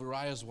now we have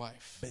Uriah's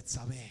wife,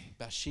 Betsabé,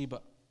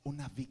 Bathsheba,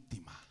 una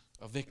víctima.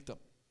 a victim.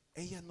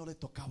 Ella no le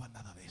tocaba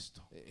nada de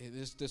esto.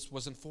 This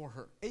wasn't for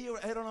her. Ella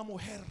era una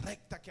mujer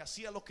recta que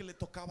hacía lo que le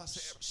tocaba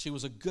hacer. She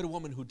was a good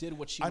woman who did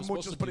what she Hay was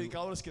supposed muchos to do.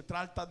 predicadores que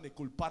tratan de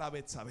culpar a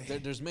Betsabé.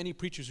 There's many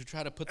preachers who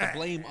try to put the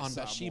blame on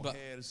Esa Bathsheba.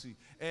 mujer, sí,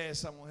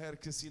 esa mujer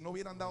que si no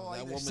hubieran dado ahí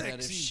That de woman that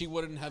if sexy, she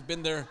wouldn't have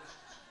been there,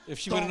 if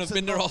she wouldn't have entonces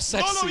been there all no le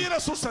sexy, hubiera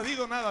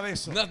sucedido nada de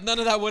eso. none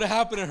of that would have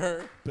happened to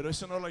her. Pero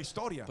eso no es la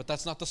historia. But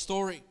that's not the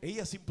story.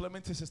 Ella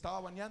simplemente se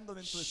estaba bañando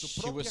dentro de su She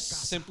propia was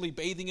casa. simply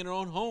bathing in her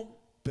own home.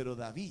 Pero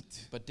David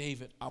But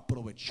David,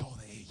 aprovechó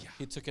de ella.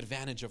 he took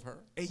advantage of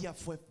her. Ella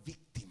fue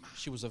víctima.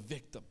 She was a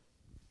victim.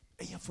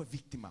 Ella fue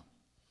víctima.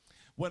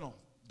 Bueno,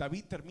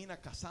 David termina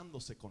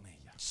casándose con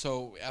ella.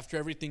 So after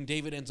everything,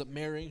 David ends up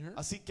marrying her.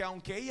 Así que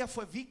aunque ella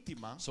fue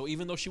víctima, So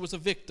even though she was a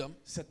victim,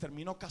 se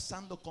terminó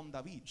casando con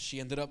David. she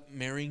ended up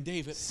marrying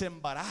David. Se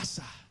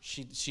embaraza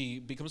She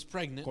becomes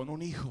pregnant con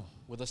un hijo.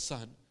 with a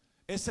son.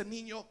 Ese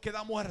niño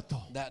queda muerto.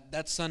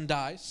 That son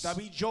dies.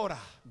 David llora,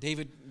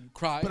 David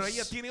cries. pero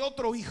ella tiene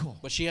otro hijo.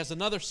 But she has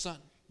another son.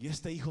 Y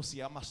este hijo se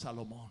llama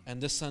Salomón. And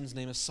this son's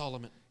name is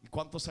Solomon. ¿Y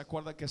cuántos se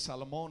acuerdan que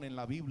Salomón en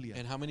la Biblia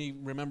And how many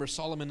remember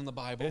Solomon in the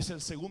Bible? es el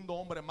segundo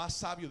hombre más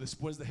sabio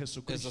después de Is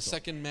the Jesucristo?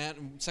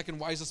 second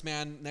wisest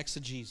man next to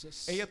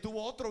Jesus. Ella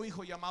tuvo otro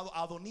hijo llamado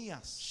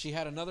Adonías. She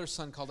had another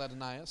son called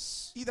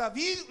Adonias. Y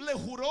David le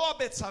juró a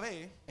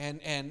Betsabé,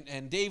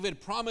 And David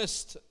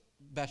promised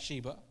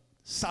Bathsheba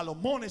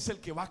Salomón es el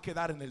que va a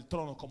quedar en el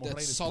trono como that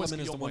rey después Solomon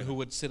que is yo the one muera. who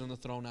would sit on the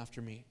throne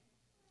after me.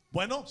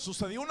 Bueno,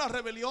 sucedió una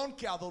rebelión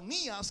que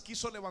Adonías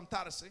quiso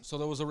levantarse So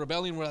there was a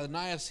rebellion where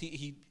Adonias,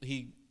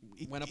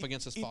 he went up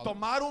against his y father.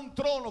 tomar un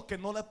trono que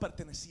no le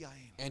pertenecía a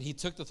él. And he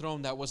took the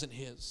throne that wasn't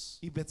his.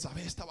 Y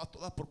Betsabé estaba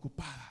toda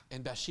preocupada.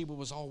 And Bathsheba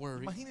was all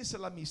worried. Imagínense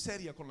la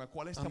miseria con la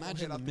cual esta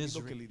Imagine mujer ha the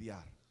tenido misery. que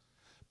lidiar.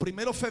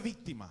 Primero fue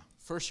víctima,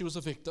 First she was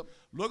a victim,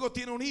 luego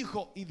tiene un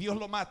hijo y Dios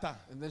lo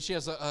mata. and then she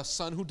has a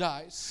son who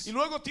dies, Y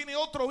luego tiene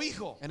otro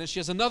hijo and then she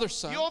has another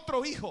son, y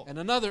otro hijo. and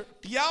another,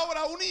 Y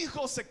ahora un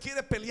hijo se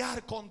quiere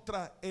pelear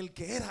contra el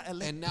que era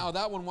and electo. now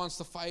that one wants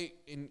to fight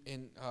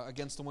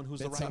against the one who's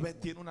the right Betsabé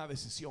one. tiene una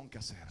decisión que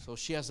hacer. So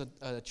she has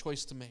a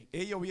choice to make.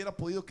 Ella hubiera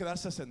podido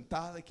quedarse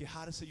sentada y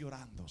quejarse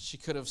llorando. She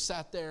could have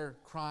sat there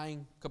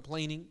crying,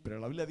 complaining, Pero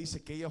la Biblia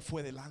dice que ella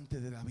fue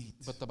delante de David.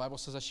 but the Bible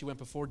says that she went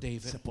before Se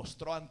David,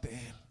 postró ante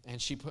él. and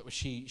she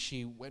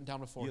went down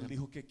Y before él him,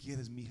 dijo, ¿qué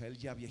quieres, mija? Él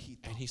ya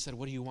viejito. and he said,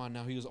 "What do you want?"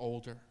 Now he was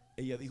older.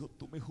 Ella dijo,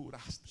 tú me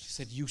juraste She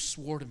said, "You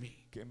swore to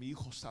me que mi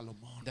hijo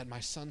Salomón that my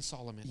son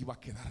Solomon iba a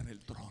quedar en el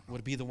trono.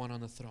 would be the one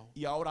on the throne."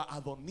 Y ahora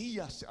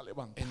Adonías se ha And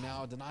levantado.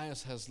 now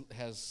Adonias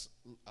has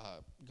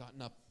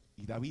gotten up,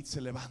 Y David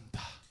se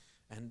levanta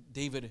and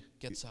David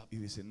gets up. y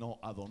dice, no,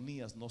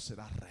 Adonías no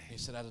será He rey.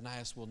 said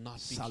Adonias will not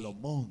be king.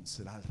 Salomón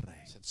será el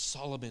rey. He said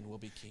Solomon will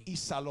be king. Y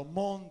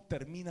Salomón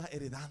termina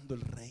heredando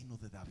el reino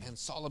de David. And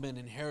Solomon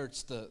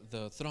inherits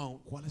the throne.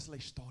 ¿Cuál es la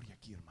historia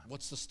aquí, hermano?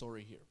 What's the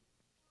story here?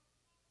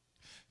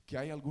 Que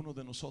hay algunos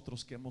de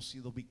nosotros que hemos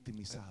sido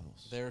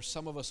victimizados. There are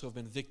some of us who have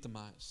been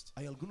victimized.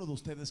 Hay algunos de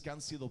ustedes que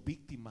han sido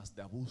víctimas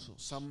de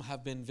abusos. Some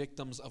have been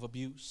victims of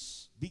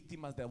abuse,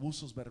 Víctimas de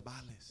abusos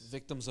verbales.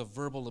 victims of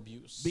verbal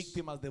abuse,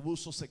 Víctimas de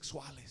abusos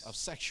sexuales. of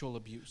sexual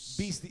abuse,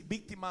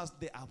 Víctimas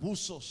de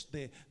abusos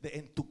de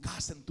en tu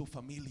casa, en tu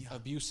familia.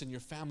 abuse in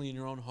your family, in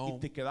your own Y home,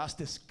 te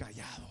quedaste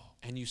callado.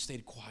 and you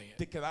stayed quiet.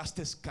 Te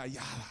quedaste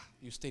callada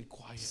You stayed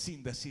quiet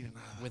sin decir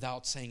nada.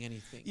 without saying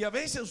anything. Y a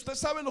veces usted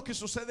sabe lo que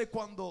sucede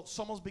cuando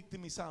somos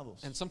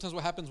victimizados. And sometimes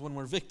what happens when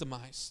we're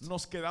victimized,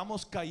 Nos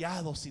quedamos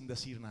callados sin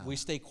decir nada. we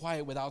stay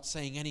quiet without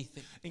saying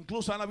anything.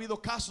 Incluso han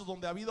habido casos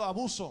donde ha habido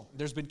abuso,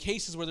 There's been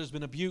cases where there's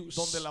been abuse,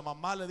 donde la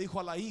mamá le dijo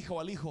a la hija o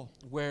al hijo,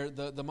 where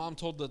the mom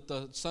told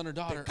the son or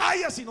te daughter,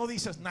 callas y no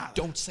dices nada.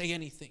 don't say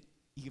anything.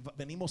 Y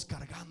venimos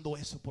cargando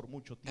eso por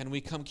mucho tiempo. And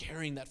we come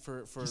carrying that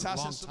for a Quizás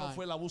long eso no time.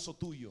 fue el abuso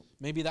tuyo,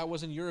 Maybe that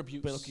wasn't your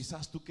pero abuse,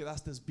 quizás tú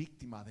quedaste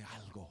víctima de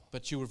algo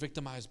but you were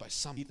victimized by y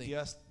something,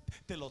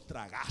 te lo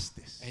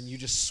tragaste and you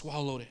just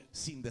swallowed it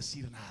sin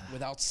decir nada.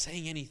 without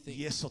saying Y anything.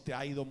 eso te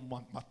ha ido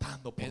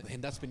matando por And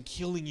dentro. that's been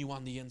killing you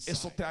on the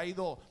Eso inside. te ha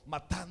ido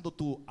matando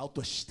tu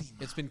autoestima.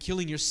 It's been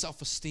killing your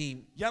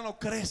self-esteem. Ya no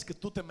crees que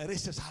tú te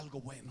mereces algo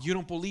bueno. You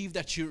don't believe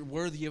that you're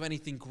worthy of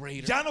anything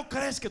greater. Ya no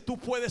crees que tú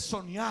puedes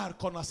soñar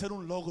con hacer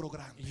un logro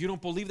grande. You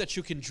don't believe that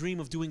you can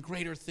dream of doing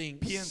greater things.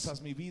 Piensas,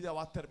 mi vida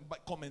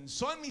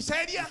comenzó en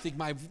miseria You think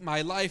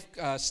my life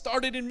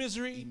started in y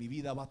misery, mi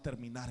vida va a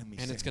terminar en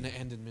and it's going miseria. to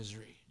end in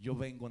misery. Yo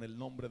vengo en el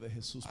nombre de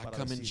Jesús I para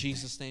come in decirte,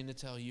 Jesus' name to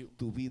tell you,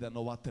 tu vida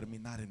no va a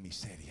terminar en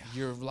miseria.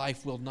 your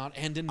life will not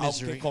end in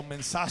Aunque misery.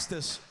 comenzaste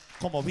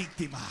como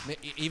víctima,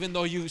 Even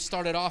though you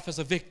started off as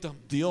a victim,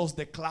 Dios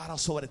declara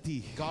sobre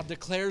ti, God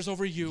declares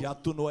over you, ya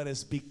tú no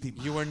eres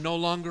víctima, you are no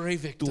longer a tú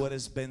victim.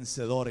 eres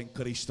vencedor en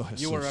Cristo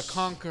You are a Jesús.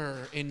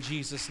 conqueror in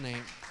Jesus'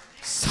 name.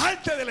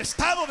 Salte del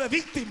estado de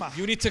víctima,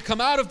 You need to come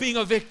out of being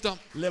a victim.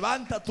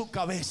 levanta tu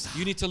cabeza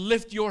You need to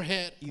lift your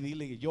head. y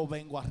dile que yo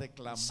vengo a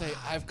reclamar Say,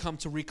 I've come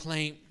to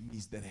reclaim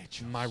mis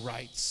derechos. my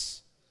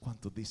rights.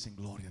 ¿Cuántos dicen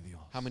gloria a Dios?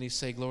 How many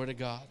say glory to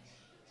God?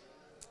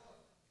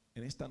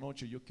 En esta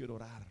noche yo quiero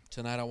orar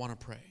Tonight I want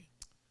to pray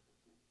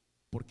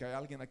porque hay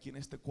alguien aquí en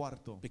este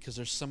cuarto because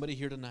there's somebody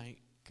here tonight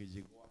que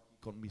llegó aquí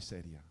con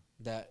miseria.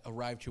 that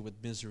arrived here with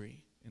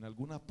misery. En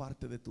alguna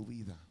parte de tu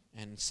vida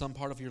And some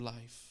part of your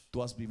life,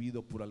 tú has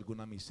vivido por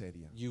alguna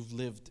miseria you've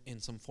lived in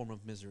some form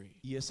of misery.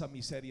 y esa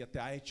miseria te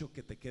ha hecho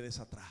que te quedes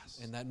atrás.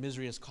 And that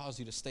misery has caused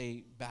you to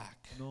stay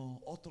back.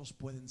 No, otros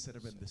pueden ser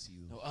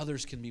bendecidos, No,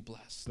 others can be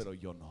blessed, pero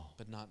yo no.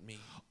 but not me.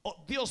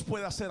 Dios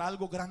puede hacer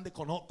algo grande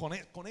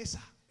con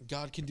esa.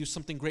 God can do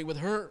something great with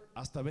her.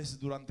 Hasta a veces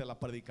durante la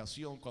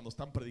predicación, cuando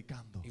están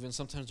predicando Even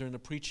sometimes during the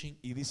preaching,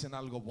 y dicen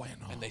algo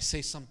bueno, and they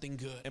say something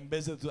good. en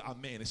vez de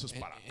amén, eso es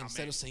And para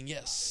instead amén. of saying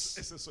yes,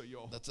 Ese soy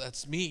yo.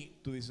 that's me.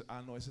 Tú dices,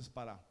 no, ese es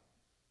para,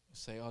 You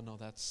say, oh no,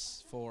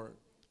 that's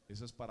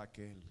ese es para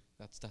aquel,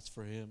 that's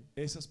for him.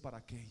 ese es para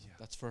aquella.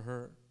 That's for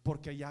her.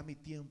 Porque ya mi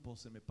tiempo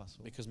se me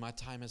pasó. Because my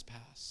time has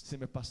passed. Se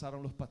me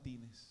pasaron los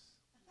patines.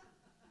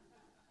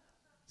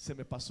 Se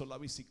me pasó la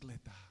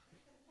bicicleta.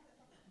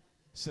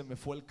 Se me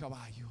fue el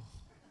caballo.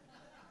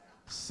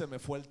 Se me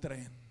fue el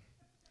tren.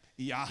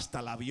 Y hasta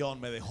el avión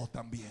me dejó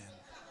también.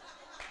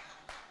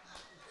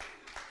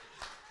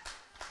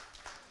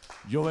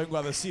 Yo vengo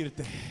a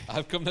decirte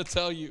I've come to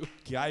tell you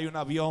que hay un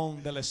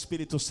avión del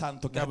Espíritu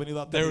Santo que ha venido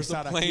a there's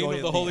a aterrizar aquí plane hoy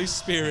of the en Holy día.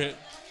 Spirit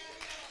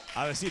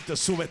A decirte,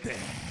 súbete.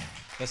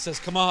 that says,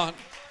 come on,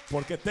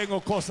 Porque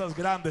tengo cosas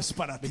grandes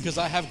para ti. because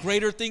I have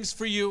greater things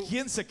for you.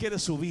 ¿Quién se quiere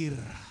subir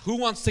Who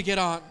wants to get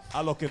on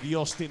a lo que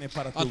Dios tiene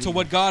para tu onto vida?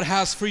 what God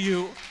has for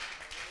you?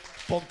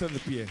 Ponte de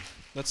pie.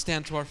 Let's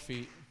stand to our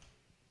feet.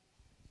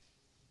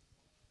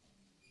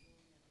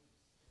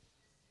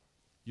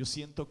 Yo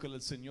siento que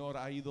el Señor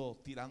ha ido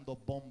tirando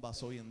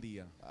bombas hoy en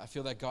día I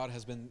feel that God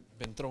has been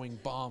throwing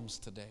bombs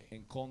today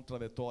en contra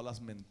de todas las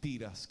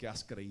mentiras que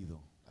has creído.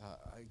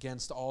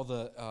 against all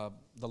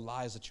the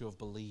lies that you have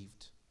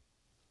believed.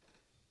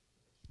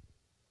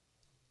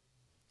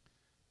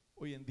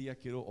 Hoy en día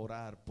quiero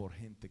orar por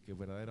gente que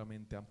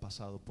verdaderamente han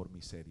pasado por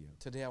miseria.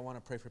 Today I want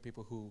to pray for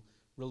people who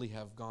really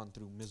have gone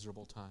through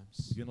miserable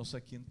times. Yo no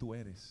sé quién tú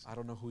eres. I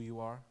don't know who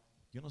you are.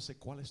 Yo no sé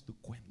cuál es tu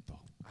cuento.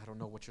 I don't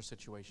know what your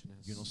situation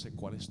Yo no is. sé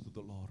cuál es tu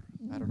dolor.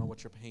 I don't know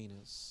what your pain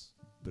is.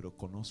 Pero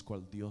conozco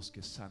al Dios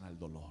que sana el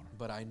dolor.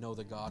 But I know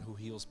the God who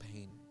heals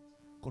pain.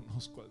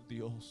 Conozco al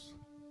Dios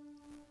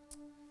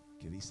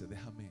que dice,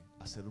 déjame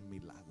hacer un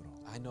milagro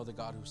I know the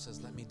God who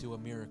says, let me do a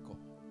miracle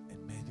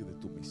en medio de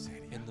tu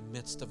miseria. in the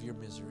midst of your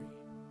misery.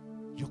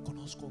 Yo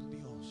conozco un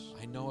Dios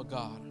I know a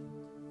God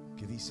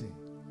que dice,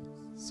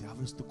 si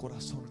abres tu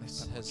corazón en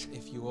esta says, noche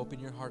if you open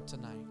your heart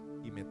tonight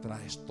y me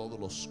traes todo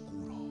lo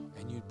oscuro,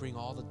 and you bring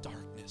all the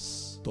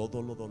darkness,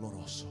 todo lo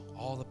doloroso,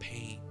 all the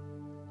pain,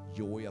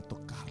 yo voy a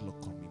tocarlo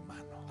con mi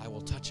mano I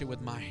will touch it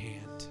with my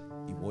hand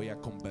y voy a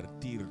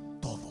convertir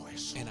todo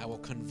eso and I will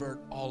convert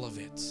all of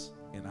it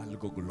en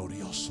algo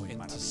glorioso y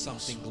into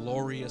something maravilloso.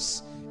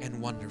 glorious and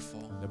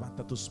wonderful.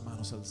 Levanta tus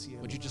manos al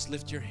cielo. Would you just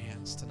lift your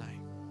hands tonight?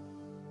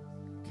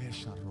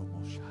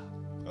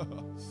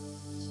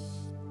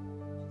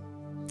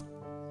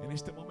 En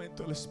este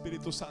momento el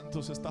Espíritu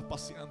Santo se está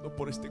paseando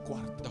por este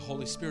cuarto. The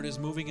Holy Spirit is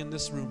moving in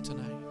this room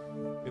tonight.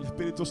 El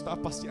Espíritu está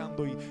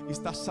paseando y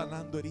está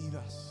sanando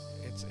heridas.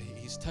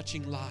 He's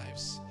touching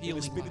lives, El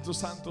healing Espíritu lives.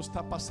 Santo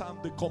está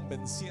pasando y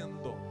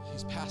convenciendo,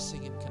 He's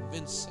passing and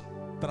convincing.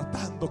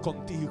 tratando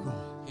contigo,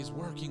 He's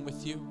working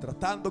with you,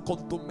 tratando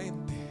con tu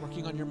mente,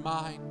 working on your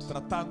mind,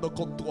 tratando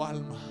con tu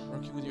alma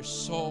working with your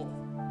soul,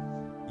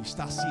 y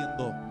está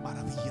haciendo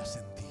maravillas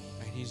en ti.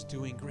 and He's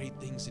doing great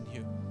things in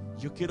you.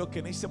 Yo quiero que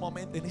en este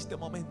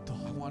momento,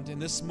 I want in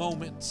this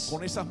moment,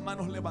 con esas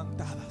manos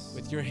levantadas,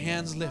 with your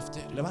hands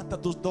lifted,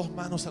 levanta tus dos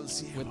manos al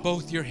cielo. with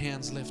both your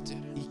hands lifted,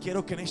 Y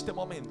quiero que en este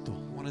momento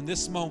I want in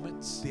this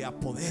moment te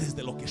apoderes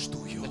de lo que es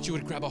tuyo. that you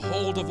would grab a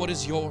hold of what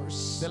is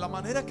yours. De la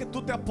manera que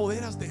tú te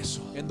apoderas de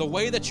eso, And the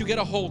way that you get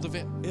a hold of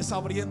it es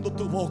abriendo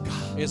tu boca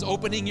is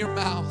opening your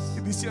mouth,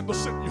 y diciendo,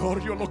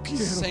 Señor, yo lo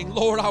quiero. saying,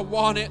 Lord, I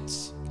want it.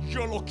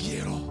 Yo lo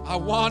quiero. I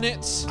want it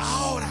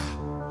Ahora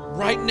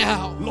right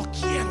now. lo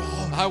quiero.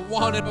 I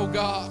want it, oh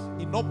God.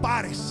 Y no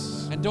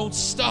pares. And don't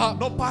stop.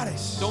 No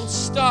pares. Don't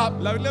stop.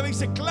 La Biblia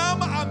dice,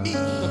 clama a mí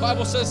The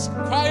Bible says,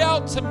 cry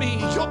out to me,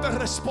 y yo te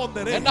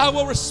responderé. and I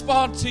will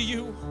respond to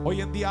you. Hoy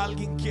en día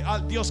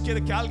Dios quiere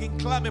que alguien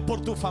clame por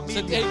tu Today,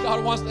 familia.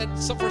 God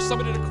wants for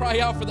somebody to cry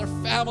out for their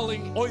family.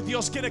 Hoy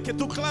Dios quiere que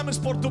tú clames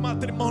por tu He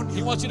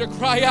matrimonio. wants you to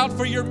cry out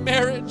for your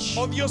marriage.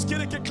 Hoy Dios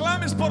quiere que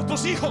clames por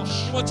tus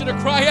hijos. He wants you to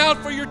cry out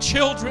for your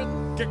children.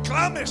 Que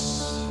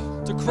clames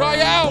To cry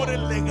por out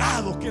el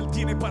legado que Él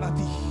tiene para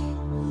ti.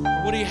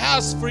 what He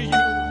has for you.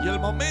 Y el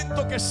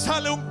momento que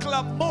sale un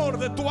clamor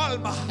de tu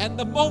alma, And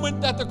the moment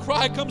that the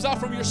cry comes out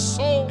from your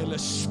soul, el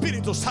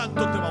Espíritu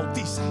Santo te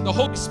bautiza. the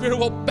Holy Spirit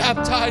will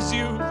baptize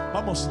you.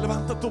 Vamos,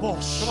 levanta tu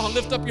voz. Come on,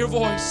 lift up your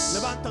voice.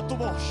 Levanta tu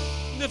voz.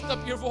 Lift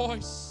up your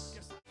voice.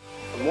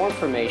 For more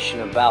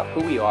information about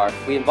who we are,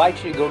 we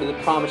invite you to go to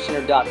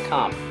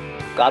thepromisecenter.com.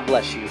 God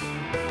bless you.